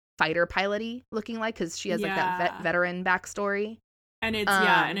like fighter pilot-y looking, like, because she has like that veteran backstory. And it's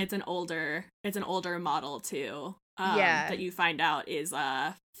and it's an older model too. That you find out is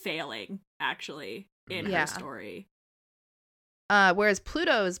failing actually in her story. Whereas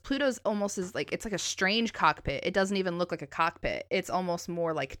Pluto's almost is like, it's like a strange cockpit. It doesn't even look like a cockpit. It's almost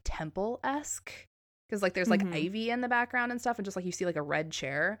more like temple-esque, because like there's like ivy in the background and stuff, and just like you see like a red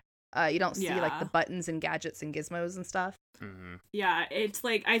chair. You don't see like the buttons and gadgets and gizmos and stuff. Yeah, it's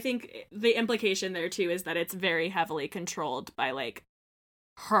like, I think the implication there too is that it's very heavily controlled by like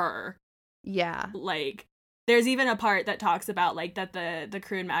her. Yeah. Like there's even a part that talks about like that the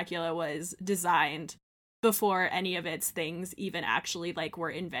Kroon Macula was designed before any of its things even actually like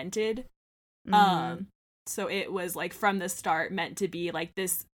were invented. So it was like from the start meant to be like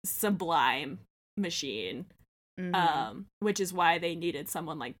this sublime machine. Which is why they needed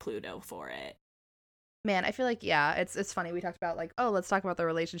someone like Pluto for it. Man, I feel like, it's funny. We talked about like, oh, let's talk about the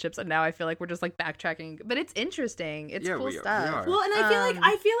relationships, and now I feel like we're just like backtracking, but it's interesting. It's cool stuff. Well, and I feel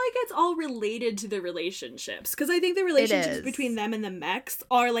like it's all related to the relationships, because I think the relationships between them and the mechs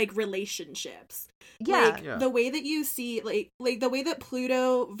are like relationships. The way that you see like the way that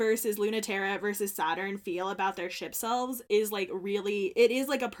Pluto versus Lunaterra versus Saturn feel about their ship selves is like really, it is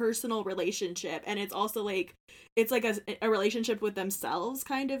like a personal relationship, and it's also like it's like a relationship with themselves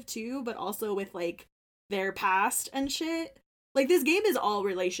kind of too, but also with like their past and shit. Like this game is all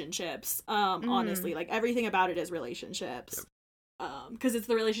relationships. Honestly, like everything about it is relationships. Because it's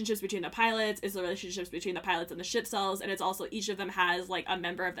the relationships between the pilots, it's the relationships between the pilots and the ship selves, and it's also each of them has like a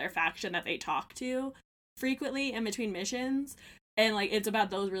member of their faction that they talk to frequently in between missions, and like it's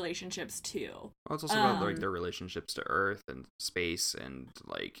about those relationships too. Well, it's also about like their relationships to Earth and space, and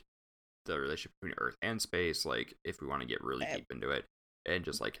like the relationship between Earth and space, like if we want to get really deep into it, and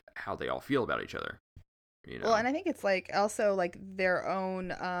just like how they all feel about each other. You know? Well, and I think it's like also like their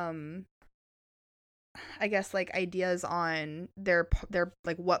own I guess like ideas on their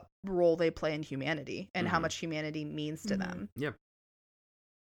like what role they play in humanity and how much humanity means to them. Yeah.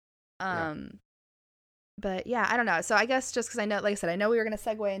 But yeah, I don't know. So I guess just because I know, like I said, I know we were going to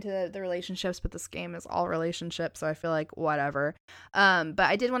segue into the relationships, but this game is all relationships, so I feel like whatever. But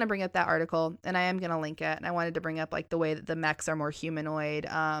I did want to bring up that article, and I am going to link it. And I wanted to bring up like the way that the mechs are more humanoid,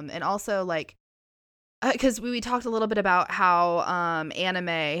 and also like because we talked a little bit about how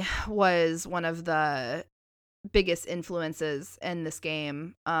anime was one of the biggest influences in this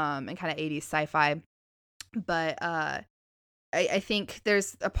game, and kind of 80s sci-fi. But I think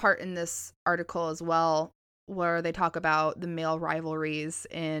there's a part in this article as well where they talk about the male rivalries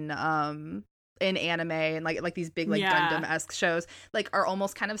in anime and like these big like Gundam-esque shows like are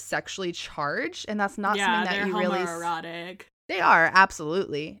almost kind of sexually charged, and that's not something that you really homoerotic. They are,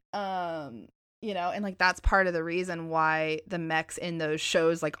 absolutely. You know, and like that's part of the reason why the mechs in those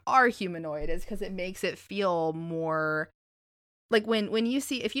shows like are humanoid, is because it makes it feel more like when you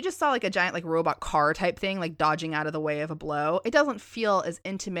see, if you just saw like a giant like robot car type thing like dodging out of the way of a blow, it doesn't feel as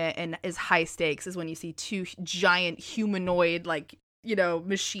intimate and as high stakes as when you see two giant humanoid like, you know,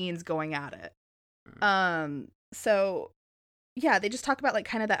 machines going at it. So yeah, they just talk about like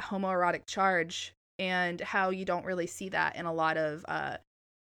kind of that homoerotic charge and how you don't really see that in a lot of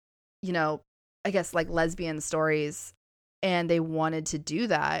you know, I guess like lesbian stories, and they wanted to do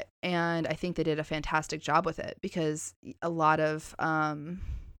that, and I think they did a fantastic job with it, because a lot of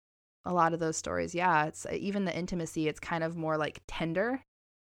those stories, yeah, it's even the intimacy, it's kind of more like tender.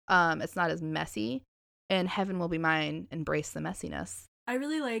 It's not as messy, and Heaven Will Be Mine embraced the messiness. I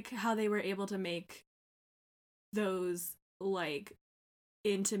really like how they were able to make those like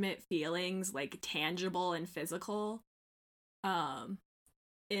intimate feelings like tangible and physical,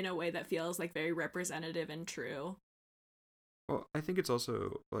 in a way that feels like very representative and true. Well, I think it's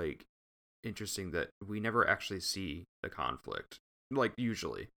also like interesting that we never actually see the conflict. Like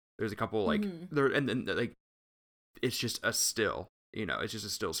usually, there's a couple like there, and then like it's just a still, you know, it's just a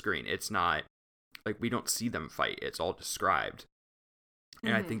still screen. It's not like we don't see them fight. It's all described,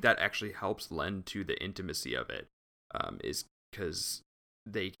 and I think that actually helps lend to the intimacy of it. Is because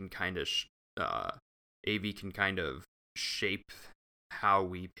they can kind of AV can kind of shape how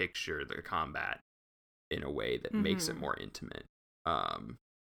we picture the combat in a way that makes it more intimate.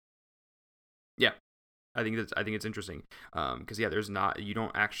 Yeah, I think it's interesting. Because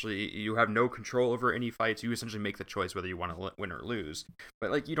you have no control over any fights. You essentially make the choice whether you want to win or lose.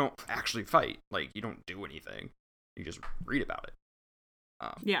 But like you don't actually fight. Like you don't do anything. You just read about it.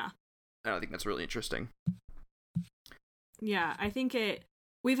 Yeah, and I think that's really interesting. Yeah, I think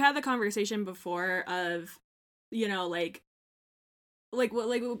we've had the conversation before of, you know, like Game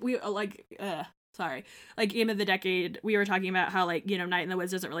of the Decade, we were talking about how like, you know, Night in the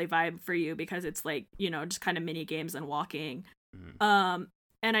Woods doesn't really vibe for you because it's like, you know, just kind of mini games and walking. And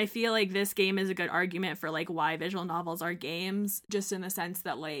I feel like this game is a good argument for like why visual novels are games, just in the sense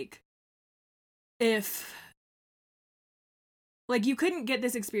that like if like you couldn't get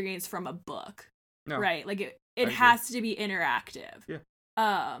this experience from a book. No. Right? Like it has to be interactive. Yeah.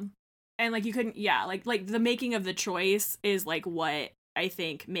 And like you couldn't, like the making of the choice is like what I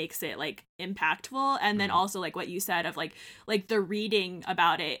think makes it like impactful. And then also like what you said of like the reading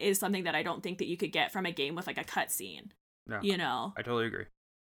about it is something that I don't think that you could get from a game with like a cutscene. No, you know, I totally agree.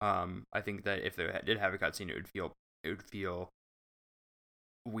 I think that if they did have a cutscene, it would feel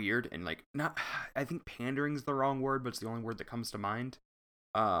weird and like not. I think pandering is the wrong word, but it's the only word that comes to mind.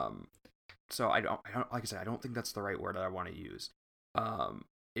 So I don't like I said, I don't think that's the right word that I want to use.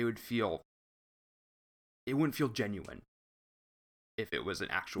 It wouldn't feel genuine if it was an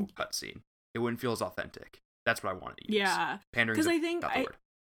actual cutscene. It wouldn't feel as authentic. That's what I wanted to use. Yeah, pandering because I think I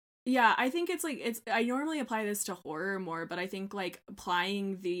think it's like I normally apply this to horror more, but I think like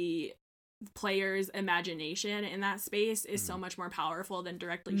applying the player's imagination in that space is so much more powerful than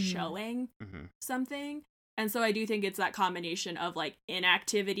directly showing something. And so I do think it's that combination of like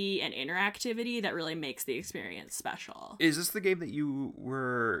inactivity and interactivity that really makes the experience special. Is this the game that you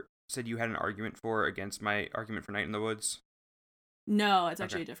said you had an argument for against my argument for Night in the Woods? No, it's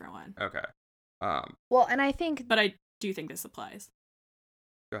actually a different one. Okay. Well, and I think, but I do think this applies.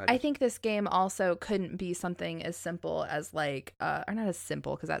 Go ahead. I think this game also couldn't be something as simple as like, or not as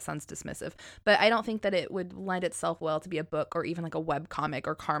simple because that sounds dismissive, but I don't think that it would lend itself well to be a book or even like a web comic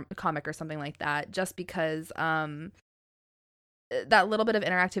or comic or something like that, just because that little bit of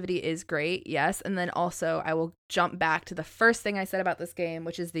interactivity is great, yes. And then also I will jump back to the first thing I said about this game,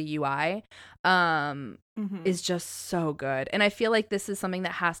 which is the UI, is just so good. And I feel like this is something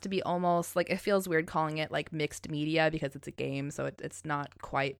that has to be almost like, it feels weird calling it like mixed media because it's a game, so it's not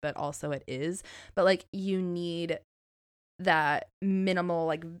quite, but also it is. But like you need that minimal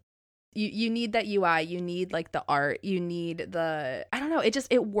like you need that UI, you need like the art, you need the, I don't know,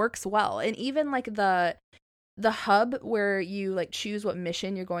 it works well. And even like the hub where you like choose what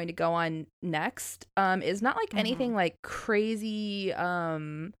mission you're going to go on next is not like anything like crazy.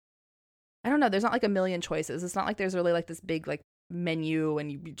 I don't know, there's not like a million choices. It's not like there's really like this big like menu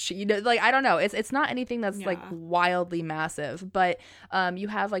and you know, like I don't know, it's not anything that's like wildly massive, but you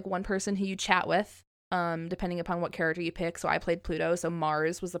have like one person who you chat with depending upon what character you pick. So I played Pluto, so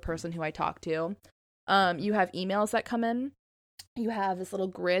Mars was the person who I talked to. You have emails that come in. You have this little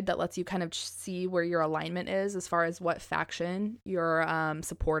grid that lets you kind of see where your alignment is as far as what faction you're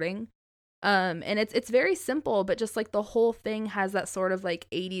supporting. And it's very simple, but just like the whole thing has that sort of like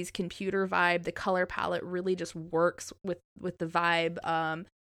 80s computer vibe. The color palette really just works with the vibe.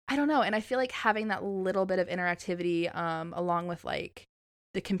 I don't know, and I feel like having that little bit of interactivity along with like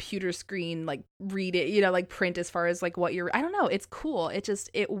the computer screen, like read it, you know, like print as far as like what you're, I don't know, it's cool.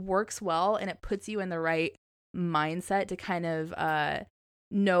 It works well, and it puts you in the right mindset to kind of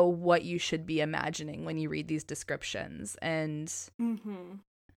know what you should be imagining when you read these descriptions, and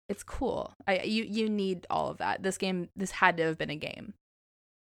it's cool. You need all of that. This had to have been a game.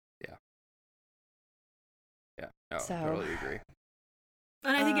 No, totally agree.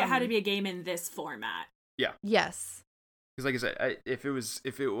 And I think it had to be a game in this format. Yes. Because like I said, if it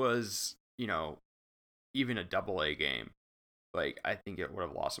was, you know, even a AA game, like I think it would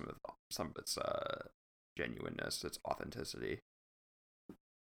have lost some of its genuineness, its authenticity.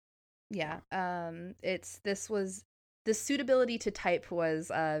 Yeah. The suitability to type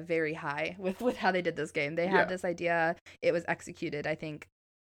was very high with how they did this game. They had this idea. It was executed, I think,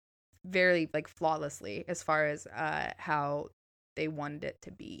 very like flawlessly as far as how they wanted it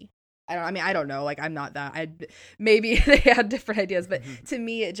to be. I don't know. Like, I'm not that. Maybe they had different ideas, but to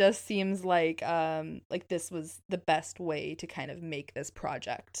me, it just seems like this was the best way to kind of make this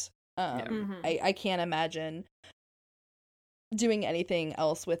project. I can't imagine doing anything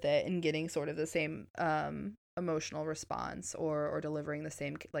else with it and getting sort of the same emotional response or delivering the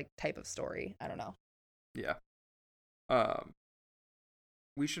same like type of story. I don't know. Yeah.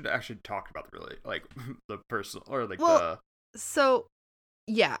 We should actually talk about the personal or like So.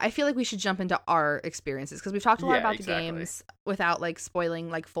 Yeah, I feel like we should jump into our experiences because we've talked a lot about the games without like spoiling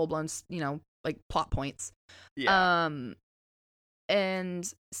like full-blown, you know, like plot points. Yeah.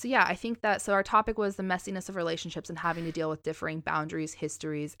 And so yeah, I think that our topic was the messiness of relationships and having to deal with differing boundaries,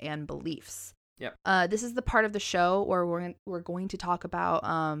 histories, and beliefs. Yep. This is the part of the show where we're going to talk about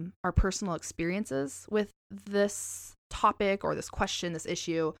our personal experiences with this topic or this question, this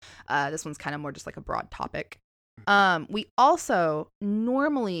issue. This one's kind of more just like a broad topic. We also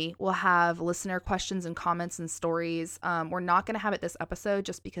normally will have listener questions and comments and stories. We're not going to have it this episode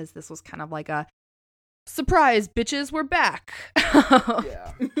just because this was kind of like a surprise, bitches, we're back.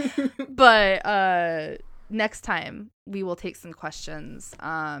 Yeah. But next time we will take some questions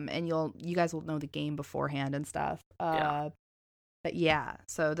and you guys will know the game beforehand and stuff. But yeah,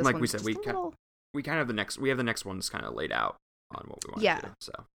 so this like one's we said, just we kind of have the next ones kind of laid out on what we want to do.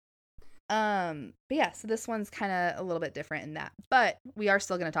 So but yeah, so this one's kind of a little bit different in that, but we are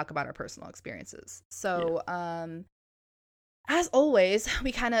still going to talk about our personal experiences. So, as always,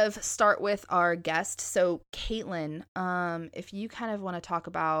 we kind of start with our guest. So Caitlin, if you kind of want to talk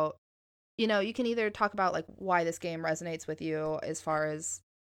about, you know, you can either talk about like why this game resonates with you as far as,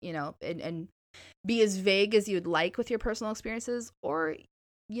 you know, and be as vague as you'd like with your personal experiences, or,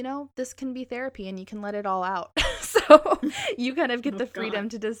 you know, this can be therapy and you can let it all out. So you kind of get the freedom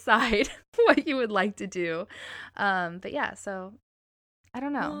to decide what you would like to do. But yeah, so I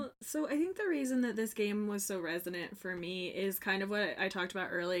don't know. Well, so I think the reason that this game was so resonant for me is kind of what I talked about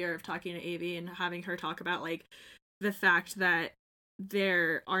earlier of talking to Avi and having her talk about like the fact that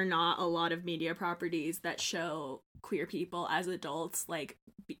there are not a lot of media properties that show queer people as adults like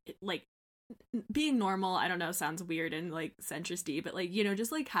being normal. I don't know, sounds weird and like centristy, but like, you know,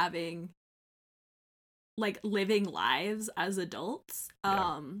 just like having like living lives as adults.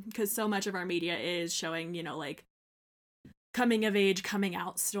 Because so much of our media is showing, you know, like coming of age, coming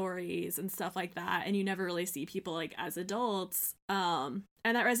out stories and stuff like that, and you never really see people like as adults. And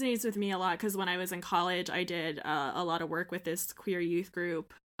that resonates with me a lot because when I was in college, I did a lot of work with this queer youth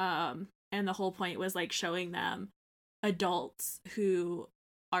group, and the whole point was like showing them adults who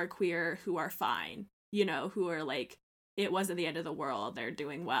are queer, who are fine, you know, who are like it wasn't the end of the world. They're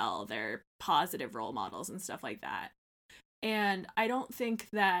doing well. They're positive role models and stuff like that. And I don't think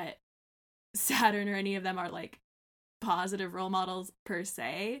that Saturn or any of them are like positive role models per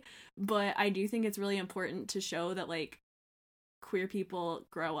se, but I do think it's really important to show that like queer people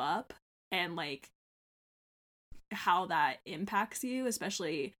grow up and like how that impacts you.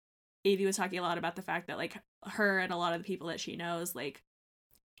 Especially Avi was talking a lot about the fact that like her and a lot of the people that she knows like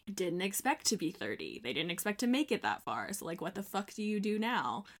didn't expect to be 30. They didn't expect to make it that far. So like what the fuck do you do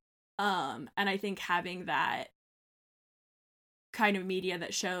now? And I think having that kind of media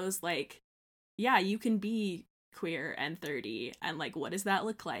that shows like, yeah, you can be queer and 30, and like what does that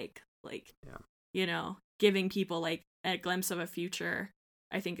look like? Like, yeah. You know, giving people like a glimpse of a future,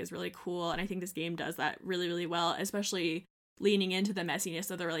 I think is really cool. And I think this game does that really, really well, especially leaning into the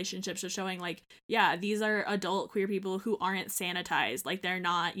messiness of the relationships, just showing like, yeah, these are adult queer people who aren't sanitized. Like they're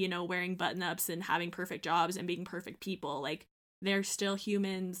not, you know, wearing button-ups and having perfect jobs and being perfect people. Like they're still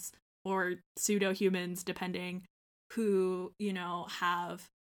humans or pseudo-humans, depending, who, you know, have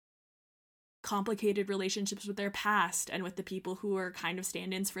complicated relationships with their past and with the people who are kind of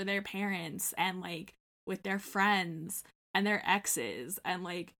stand-ins for their parents, and like with their friends and their exes, and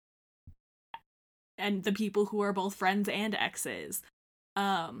like and the people who are both friends and exes.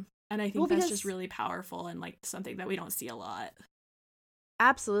 And I think that's just really powerful and like something that we don't see a lot.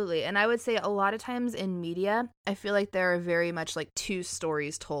 Absolutely. And I would say a lot of times in media, I feel like there are very much like two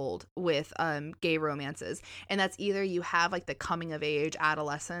stories told with gay romances. And that's either you have like the coming of age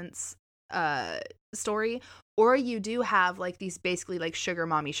adolescence story, or you do have like these basically like sugar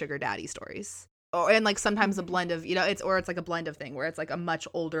mommy, sugar daddy stories. And like sometimes a blend of, you know, it's like a blend of thing where it's like a much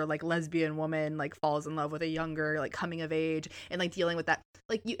older like lesbian woman like falls in love with a younger like coming of age, and like dealing with that.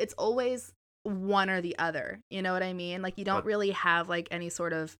 Like it's always one or the other, you know what I mean? Like you don't really have like any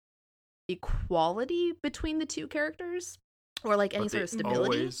sort of equality between the two characters, or like any sort of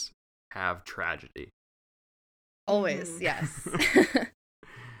stability. Always have tragedy. Always, yes.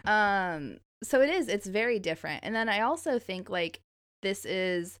 So it's very different. And then I also think like this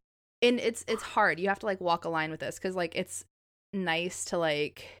is, and it's hard. You have to like walk a line with this, because like it's nice to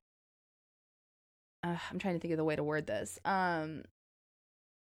like I'm trying to think of the way to word this.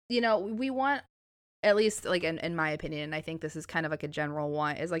 You know, we want, at least like in my opinion, and I think this is kind of like a general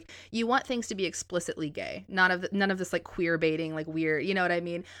want, is like you want things to be explicitly gay. None of this like queer baiting, like weird, you know what I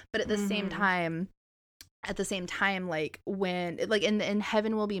mean? But at the same time, like when like in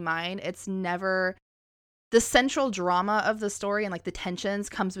Heaven Will Be Mine, it's never the central drama of the story, and like the tensions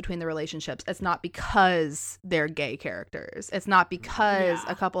comes between the relationships. It's not because they're gay characters. It's not because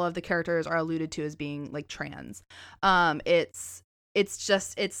a couple of the characters are alluded to as being like trans. It's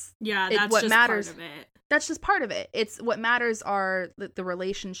just that's what just matters. Part of it. That's just part of it. It's what matters are the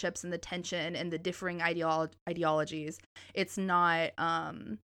relationships and the tension and the differing ideologies. It's not I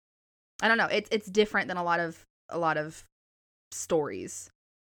don't know. It's different than a lot of stories.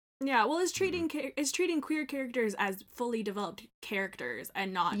 Yeah, well, it's treating queer characters as fully developed characters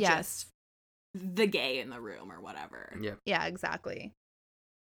and not just the gay in the room or whatever. Yeah, exactly.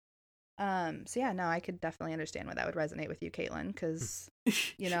 So yeah, no, I could definitely understand why that would resonate with you, Caitlin, because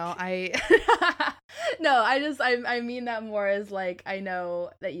you know, I mean that more as like, I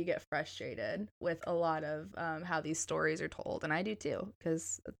know that you get frustrated with a lot of how these stories are told, and I do too,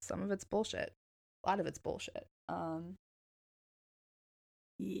 because some of it's bullshit. A lot of it's bullshit.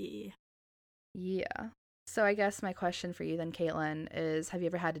 Yeah. So I guess my question for you then, Caitlin, is have you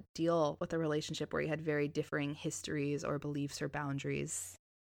ever had to deal with a relationship where you had very differing histories or beliefs or boundaries?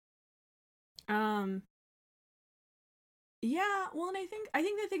 Yeah, well, and I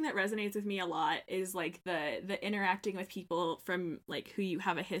think the thing that resonates with me a lot is like the interacting with people from like who you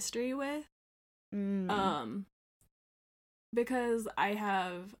have a history with. Because I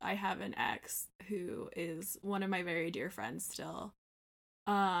have an ex who is one of my very dear friends still.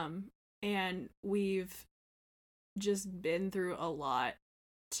 And we've just been through a lot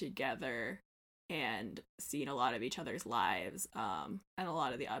together and seen a lot of each other's lives, and a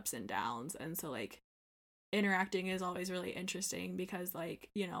lot of the ups and downs. And so like interacting is always really interesting because like,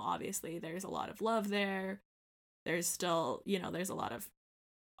 you know, obviously there's a lot of love there. There's still, you know, there's a lot of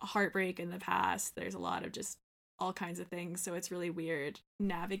heartbreak in the past. There's a lot of just all kinds of things. So it's really weird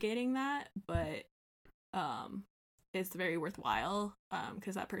navigating that, but it's very worthwhile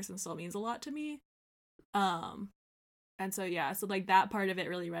because that person still means a lot to me. And so yeah, so like that part of it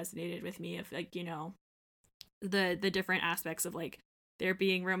really resonated with me, of like, you know, the different aspects of like there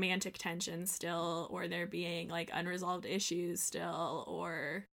being romantic tension still, or there being like unresolved issues still,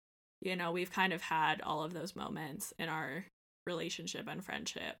 or, you know, we've kind of had all of those moments in our relationship and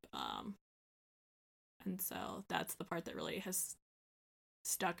friendship. And so that's the part that really has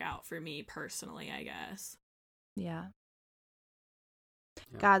stuck out for me personally, I guess. Yeah.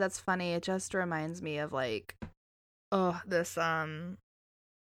 Yeah. God, that's funny. It just reminds me of like, this I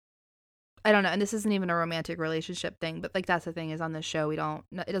don't know, and this isn't even a romantic relationship thing, but like that's the thing is on this show it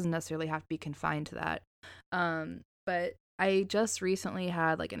doesn't necessarily have to be confined to that. But I just recently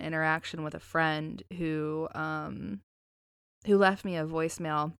had like an interaction with a friend who left me a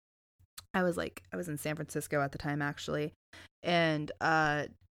voicemail. I was in San Francisco at the time actually, and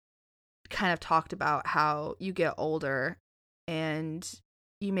kind of talked about how you get older and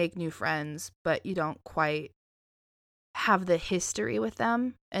you make new friends, but you don't quite have the history with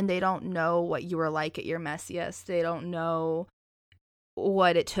them, and they don't know what you were like at your messiest. They don't know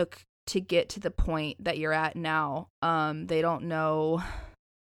what it took to get to the point that you're at now. They don't know.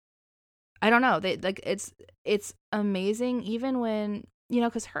 I don't know. They like it's amazing even when,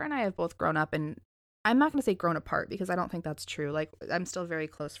 because her and I have both grown up, and I'm not going to say grown apart because I don't think that's true. Like I'm still very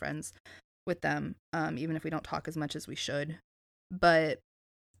close friends with them, even if we don't talk as much as we should. But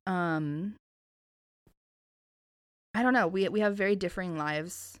I don't know. We have very differing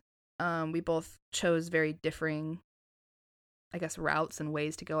lives. We both chose very differing, I guess, routes and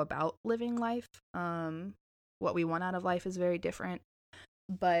ways to go about living life. What we want out of life is very different.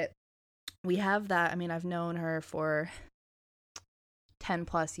 But we have that. I mean, I've known her for 10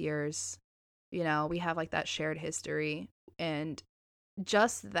 plus years. We have like that shared history, and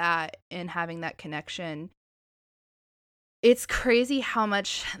just that and having that connection, it's crazy how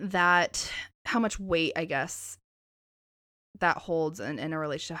much weight, I guess, that holds in a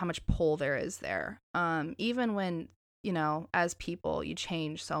relationship, how much pull there is there. Even when, as people, you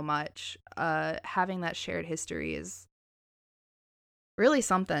change so much, having that shared history is really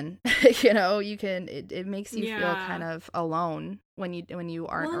something. It makes you feel kind of alone when you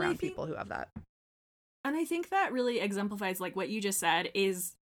aren't around people who have that. And I think that really exemplifies like what you just said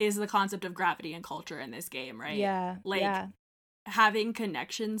is the concept of gravity and culture in this game, right? Yeah. Like yeah. having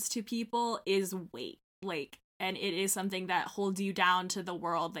connections to people is weight. Like, and it is something that holds you down to the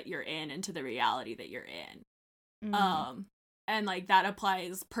world that you're in and to the reality that you're in. And like that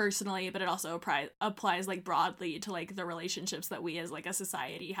applies personally, but it also applies like broadly to like the relationships that we as like a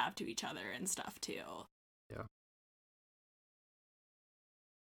society have to each other and stuff too. Yeah.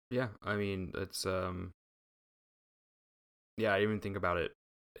 Yeah, I mean, it's yeah, I didn't even think about it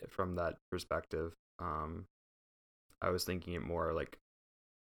from that perspective. I was thinking it more like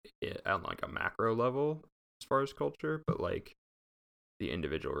on like a macro level as far as culture, but like the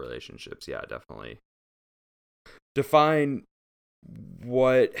individual relationships, yeah, definitely define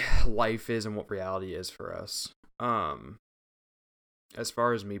what life is and what reality is for us. As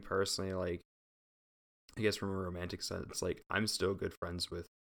far as me personally, like I guess from a romantic sense, like I'm still good friends with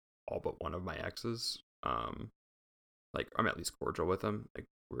all but one of my exes. Like I'm at least cordial with them. Like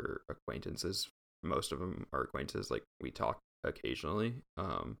we're acquaintances. Most of them are acquaintances. Like we talk occasionally.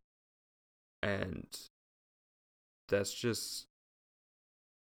 And that's just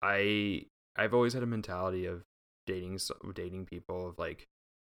I've always had a mentality of dating people of like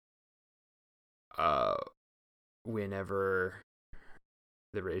whenever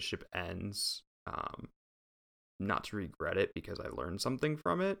the relationship ends, not to regret it because I learned something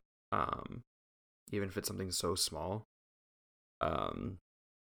from it, even if it's something so small. And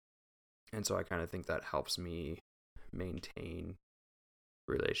so I kind of think that helps me maintain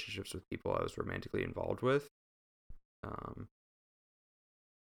relationships with people I was romantically involved with.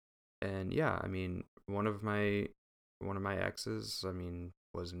 And yeah, I mean, one of my exes, I mean,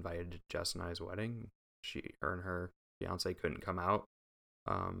 was invited to Jess and I's wedding. Her and her fiance couldn't come out,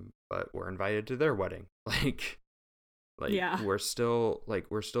 but we're invited to their wedding. Like yeah. we're still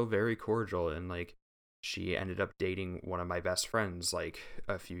very cordial, and like she ended up dating one of my best friends like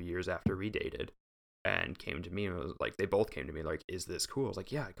a few years after we dated, and came to me and was like, they both came to me like, is this cool? I was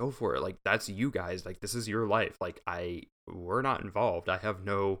like, yeah, go for it. Like that's you guys. Like this is your life. Like we're not involved. I have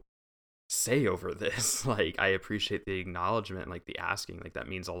no say over this. Like I appreciate the acknowledgement, like the asking, like that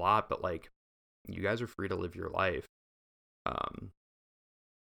means a lot, but like you guys are free to live your life.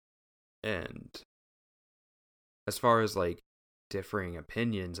 And as far as like differing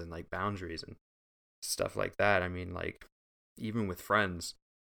opinions and like boundaries and stuff like that, I mean, like even with friends,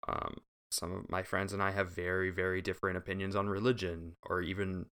 some of my friends and I have very, very different opinions on religion, or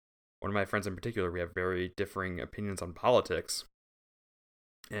even one of my friends in particular, we have very differing opinions on politics.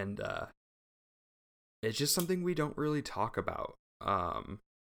 And it's just something we don't really talk about,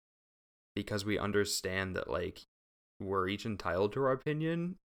 because we understand that like we're each entitled to our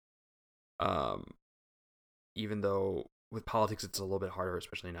opinion, even though with politics it's a little bit harder,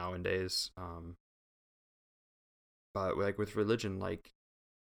 especially nowadays. but like with religion, like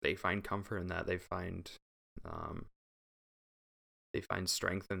they find comfort in that. They find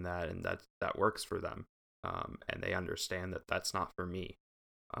strength in that, and that works for them. And they understand that that's not for me.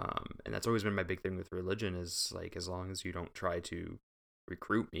 And that's always been my big thing with religion is like, as long as you don't try to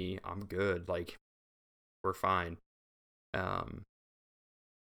recruit me, I'm good. Like, we're fine.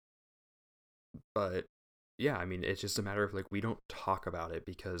 But yeah, I mean, it's just a matter of like, we don't talk about it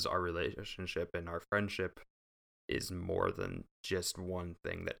because our relationship and our friendship is more than just one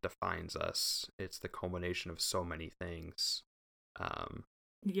thing that defines us. It's the culmination of so many things.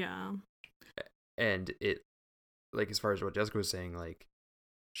 Yeah. And it, like, as far as what Jessica was saying, like,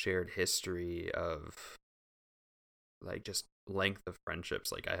 shared history of, like, just length of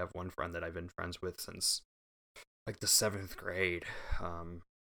friendships. Like, I have one friend that I've been friends with since, like, the 7th grade.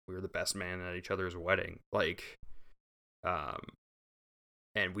 We were the best man at each other's wedding. Like,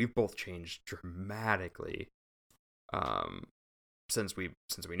 and we've both changed dramatically, since we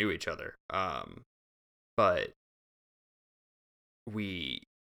knew each other. But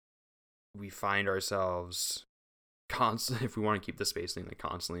we find ourselves constantly, if we want to keep the space thing, like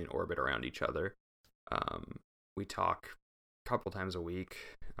constantly in orbit around each other. We talk a couple times a week,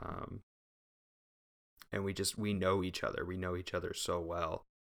 and we know each other. We know each other so well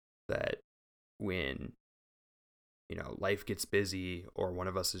that when, you know, life gets busy or one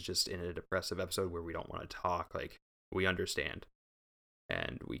of us is just in a depressive episode where we don't want to talk, like, we understand,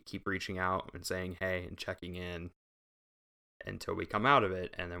 and we keep reaching out and saying hey and checking in until we come out of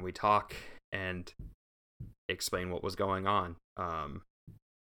it, and then we talk and explain what was going on.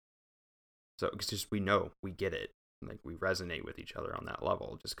 So it's just, we know, we get it, like, we resonate with each other on that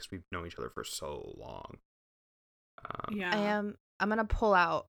level just because we've known each other for so long. Yeah. I'm gonna pull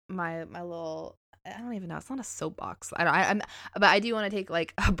out my little, I don't even know, it's not a soapbox. But I do want to take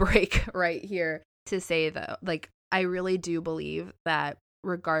like a break right here to say that, like, I really do believe that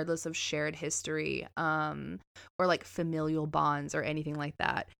regardless of shared history, or like familial bonds or anything like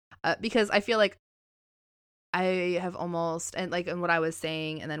that, because I feel like I have almost, and like, and what I was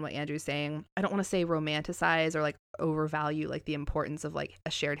saying and then what Andrew's saying, I don't want to say romanticize or like overvalue like the importance of like a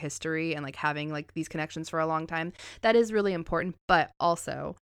shared history and like having like these connections for a long time. That is really important, but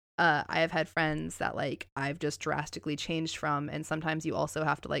also I have had friends that like I've just drastically changed from, and sometimes you also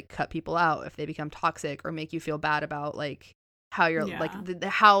have to like cut people out if they become toxic or make you feel bad about like how you're like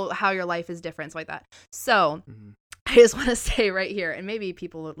how your life is different, so like that. So I just want to say right here, and maybe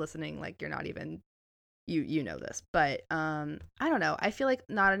people listening, like, you're not even, you know this, but I don't know, I feel like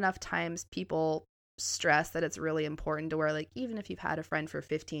not enough times people stress that it's really important to where, like, even if you've had a friend for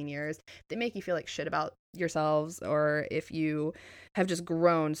 15 years, they make you feel like shit about yourselves, or if you have just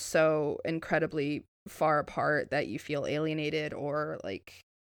grown so incredibly far apart that you feel alienated or like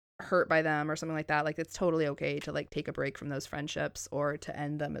hurt by them or something like that, like, it's totally okay to like take a break from those friendships or to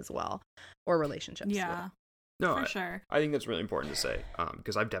end them as well, or relationships. Yeah. No, for sure. I think that's really important to say,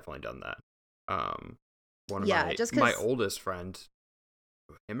 because I've definitely done that. One of just my oldest friend,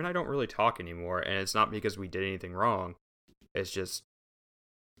 him and I don't really talk anymore, and it's not because we did anything wrong. It's just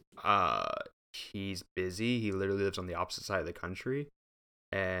he's busy. He literally lives on the opposite side of the country,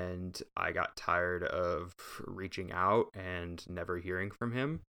 and I got tired of reaching out and never hearing from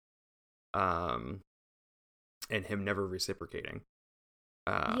him, and him never reciprocating.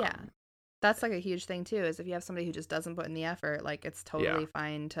 Yeah, that's like a huge thing too, is if you have somebody who just doesn't put in the effort, like, it's totally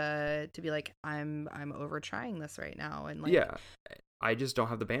fine to be like, I'm over trying this right now, and like, yeah, I just don't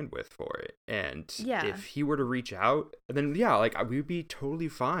have the bandwidth for it. And if he were to reach out, then like, we'd be totally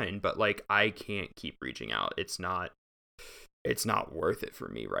fine, but like, I can't keep reaching out. It's not worth it for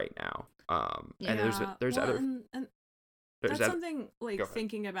me right now. And there's other, and there's that's something, like,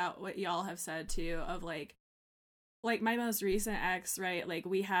 thinking about what y'all have said too, of like my most recent ex, right? Like,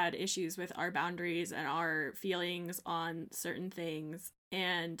 we had issues with our boundaries and our feelings on certain things,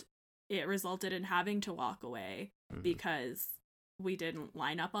 and it resulted in having to walk away because we didn't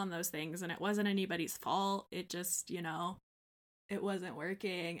line up on those things, and it wasn't anybody's fault. It just, you know, it wasn't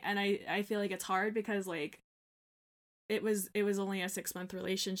working. And I feel like it's hard because, like, it was only a 6-month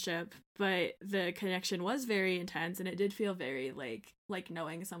relationship, but the connection was very intense, and it did feel very like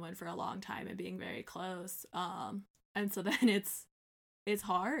knowing someone for a long time and being very close. And so then it's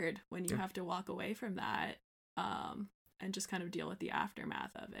hard when you have to walk away from that, and just kind of deal with the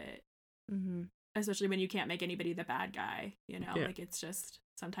aftermath of it. Especially when you can't make anybody the bad guy, you know, like, it's just,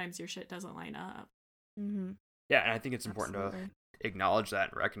 sometimes your shit doesn't line up. Yeah, and I think it's important to acknowledge that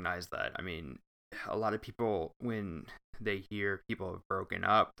and recognize that. I mean, a lot of people, when they hear people have broken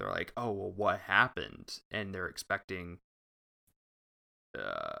up, they're like, oh, well, what happened? And they're expecting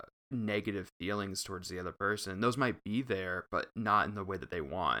negative feelings towards the other person. Those might be there, but not in the way that they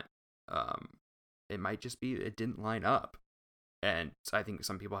want. It might just be it didn't line up, and I think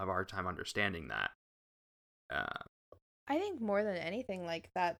some people have a hard time understanding that. I think more than anything, like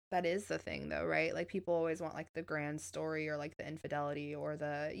that is the thing though, right? Like people always want like the grand story or like the infidelity or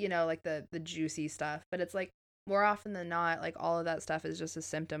the, you know, like the juicy stuff, but it's like more often than not, like all of that stuff is just a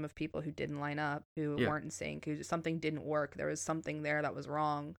symptom of people who didn't line up, who weren't in sync, who something didn't work. There was something there that was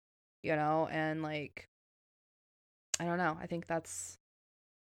wrong, you know? And like, I don't know. I think that's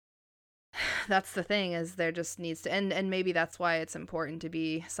the thing, is there just needs to, and maybe that's why it's important to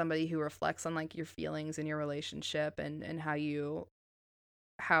be somebody who reflects on like your feelings in your relationship and and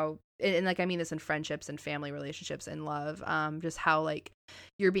like I mean this in friendships and family relationships and love, just how like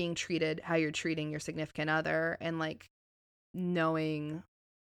you're being treated, how you're treating your significant other, and like knowing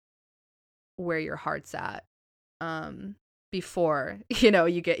where your heart's at before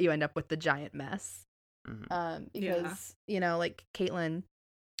you end up with the giant mess. Because you know, like Caitlin,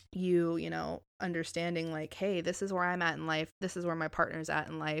 you know, understanding like, hey, this is where I'm at in life, this is where my partner's at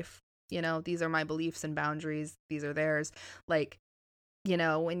in life, you know, these are my beliefs and boundaries, these are theirs. Like, you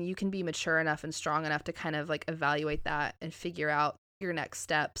know, when you can be mature enough and strong enough to kind of like evaluate that and figure out your next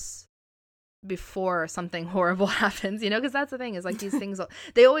steps before something horrible happens, you know, because that's the thing, is like these things,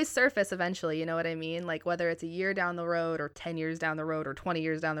 they always surface eventually, you know what I mean? Like whether it's a year down the road or 10 years down the road or 20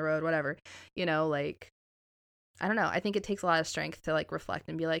 years down the road, whatever, you know, like, I don't know. I think it takes a lot of strength to like reflect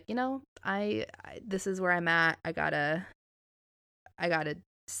and be like, you know, I this is where I'm at. I gotta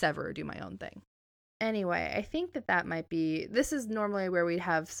sever, do my own thing. Anyway, I think that might be, this is normally where we'd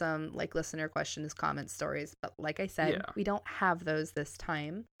have some like listener questions, comments, stories, but like I said, we don't have those this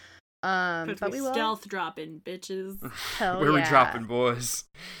time. But we will stealth dropping, bitches. Hell where yeah. we dropping, boys?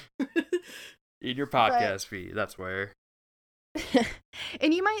 In your podcast feed, that's where.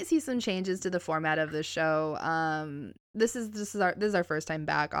 And you might see some changes to the format of the show. This is our first time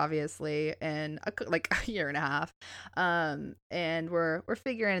back, obviously, in like a year and a half. And we're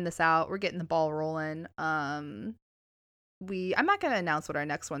figuring this out. We're getting the ball rolling. I'm not going to announce what our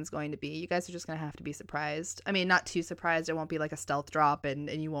next one's going to be. You guys are just going to have to be surprised. I mean, not too surprised. It won't be like a stealth drop and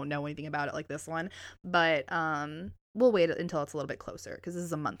you won't know anything about it like this one. But we'll wait until it's a little bit closer, because this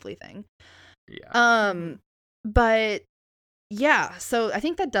is a monthly thing. Yeah. But yeah, so I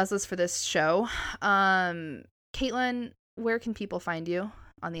think that does us for this show. Caitlin, where can people find you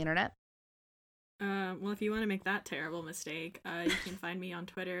on the internet? Well, if you want to make that terrible mistake, you can find me on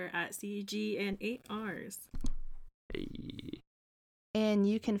Twitter at CG and 8Rs. Hey. And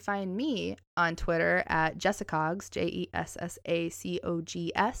you can find me on Twitter at Jessacogs,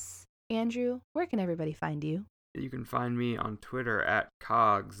 JESSACOGS. Andrew, where can everybody find you? You can find me on Twitter at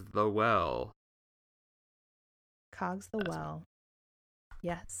CogsTheWell. Cogs the Well.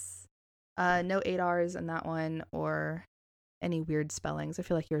 Yes. No 8Rs in that one or any weird spellings. I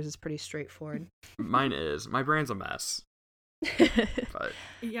feel like yours is pretty straightforward. Mine is. My brand's a mess. But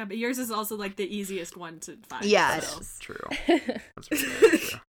yeah, but yours is also like the easiest one to find. Yeah, so. it is. True. That's very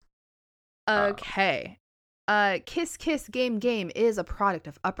true. Okay. Kiss Kiss Game Game is a product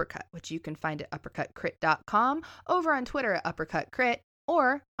of Uppercut, which you can find at uppercutcrit.com, over on Twitter at uppercutcrit,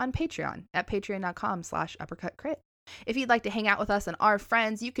 or on Patreon at patreon.com/uppercutcrit. If you'd like to hang out with us and our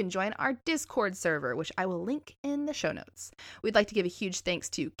friends, you can join our Discord server, which I will link in the show notes. We'd like to give a huge thanks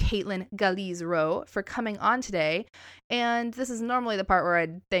to Caitlin Galiz-Rowe for coming on today. And this is normally the part where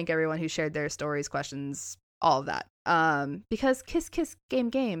I'd thank everyone who shared their stories, questions, all of that. Because Kiss Kiss Game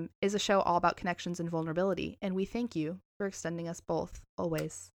Game is a show all about connections and vulnerability, and we thank you for extending us both,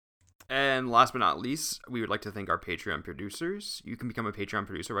 always. And last but not least, we would like to thank our Patreon producers. You can become a Patreon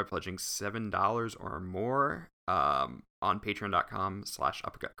producer by pledging $7 or more on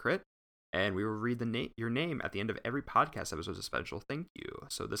patreon.com/uppercutcrit. And we will read your name at the end of every podcast episode as a special thank you.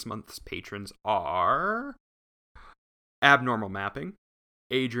 So this month's patrons are Abnormal Mapping,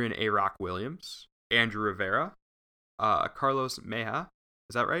 Adrian A. Rock Williams, Andrew Rivera, Carlos Mejia,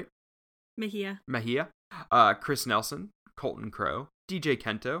 is that right? Mejia, Chris Nelson, Colton Crow, DJ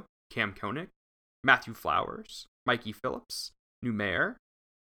Kento, Cam Koenig, Matthew Flowers, Mikey Phillips, Numair,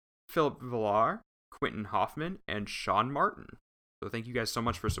 Philip Villar, Quentin Hoffman, and Sean Martin. So thank you guys so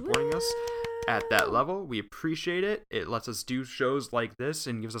much for supporting us at that level. We appreciate it. It lets us do shows like this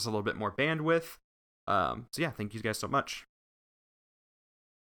and gives us a little bit more bandwidth. So yeah, thank you guys so much.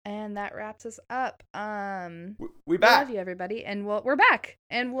 And that wraps us up. We back. Love you, everybody, and we're back,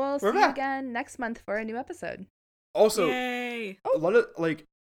 and we'll see you again next month for a new episode. Also, yay! A lot of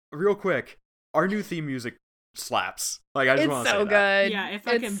real quick, our new theme music slaps. Like I just want to say that. Good. Yeah, it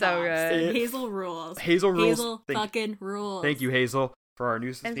fucking it's so bops. good. Hazel rules. Hazel rules. Hazel fucking rules. Thank you, Hazel, for our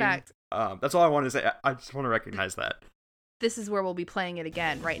new theme. In fact, that's all I wanted to say. I just want to recognize that. this is where we'll be playing it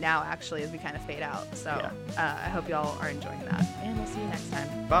again right now, actually, as we kind of fade out. So I hope y'all are enjoying that. And we'll see you next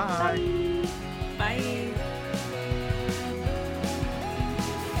time. Bye. Bye.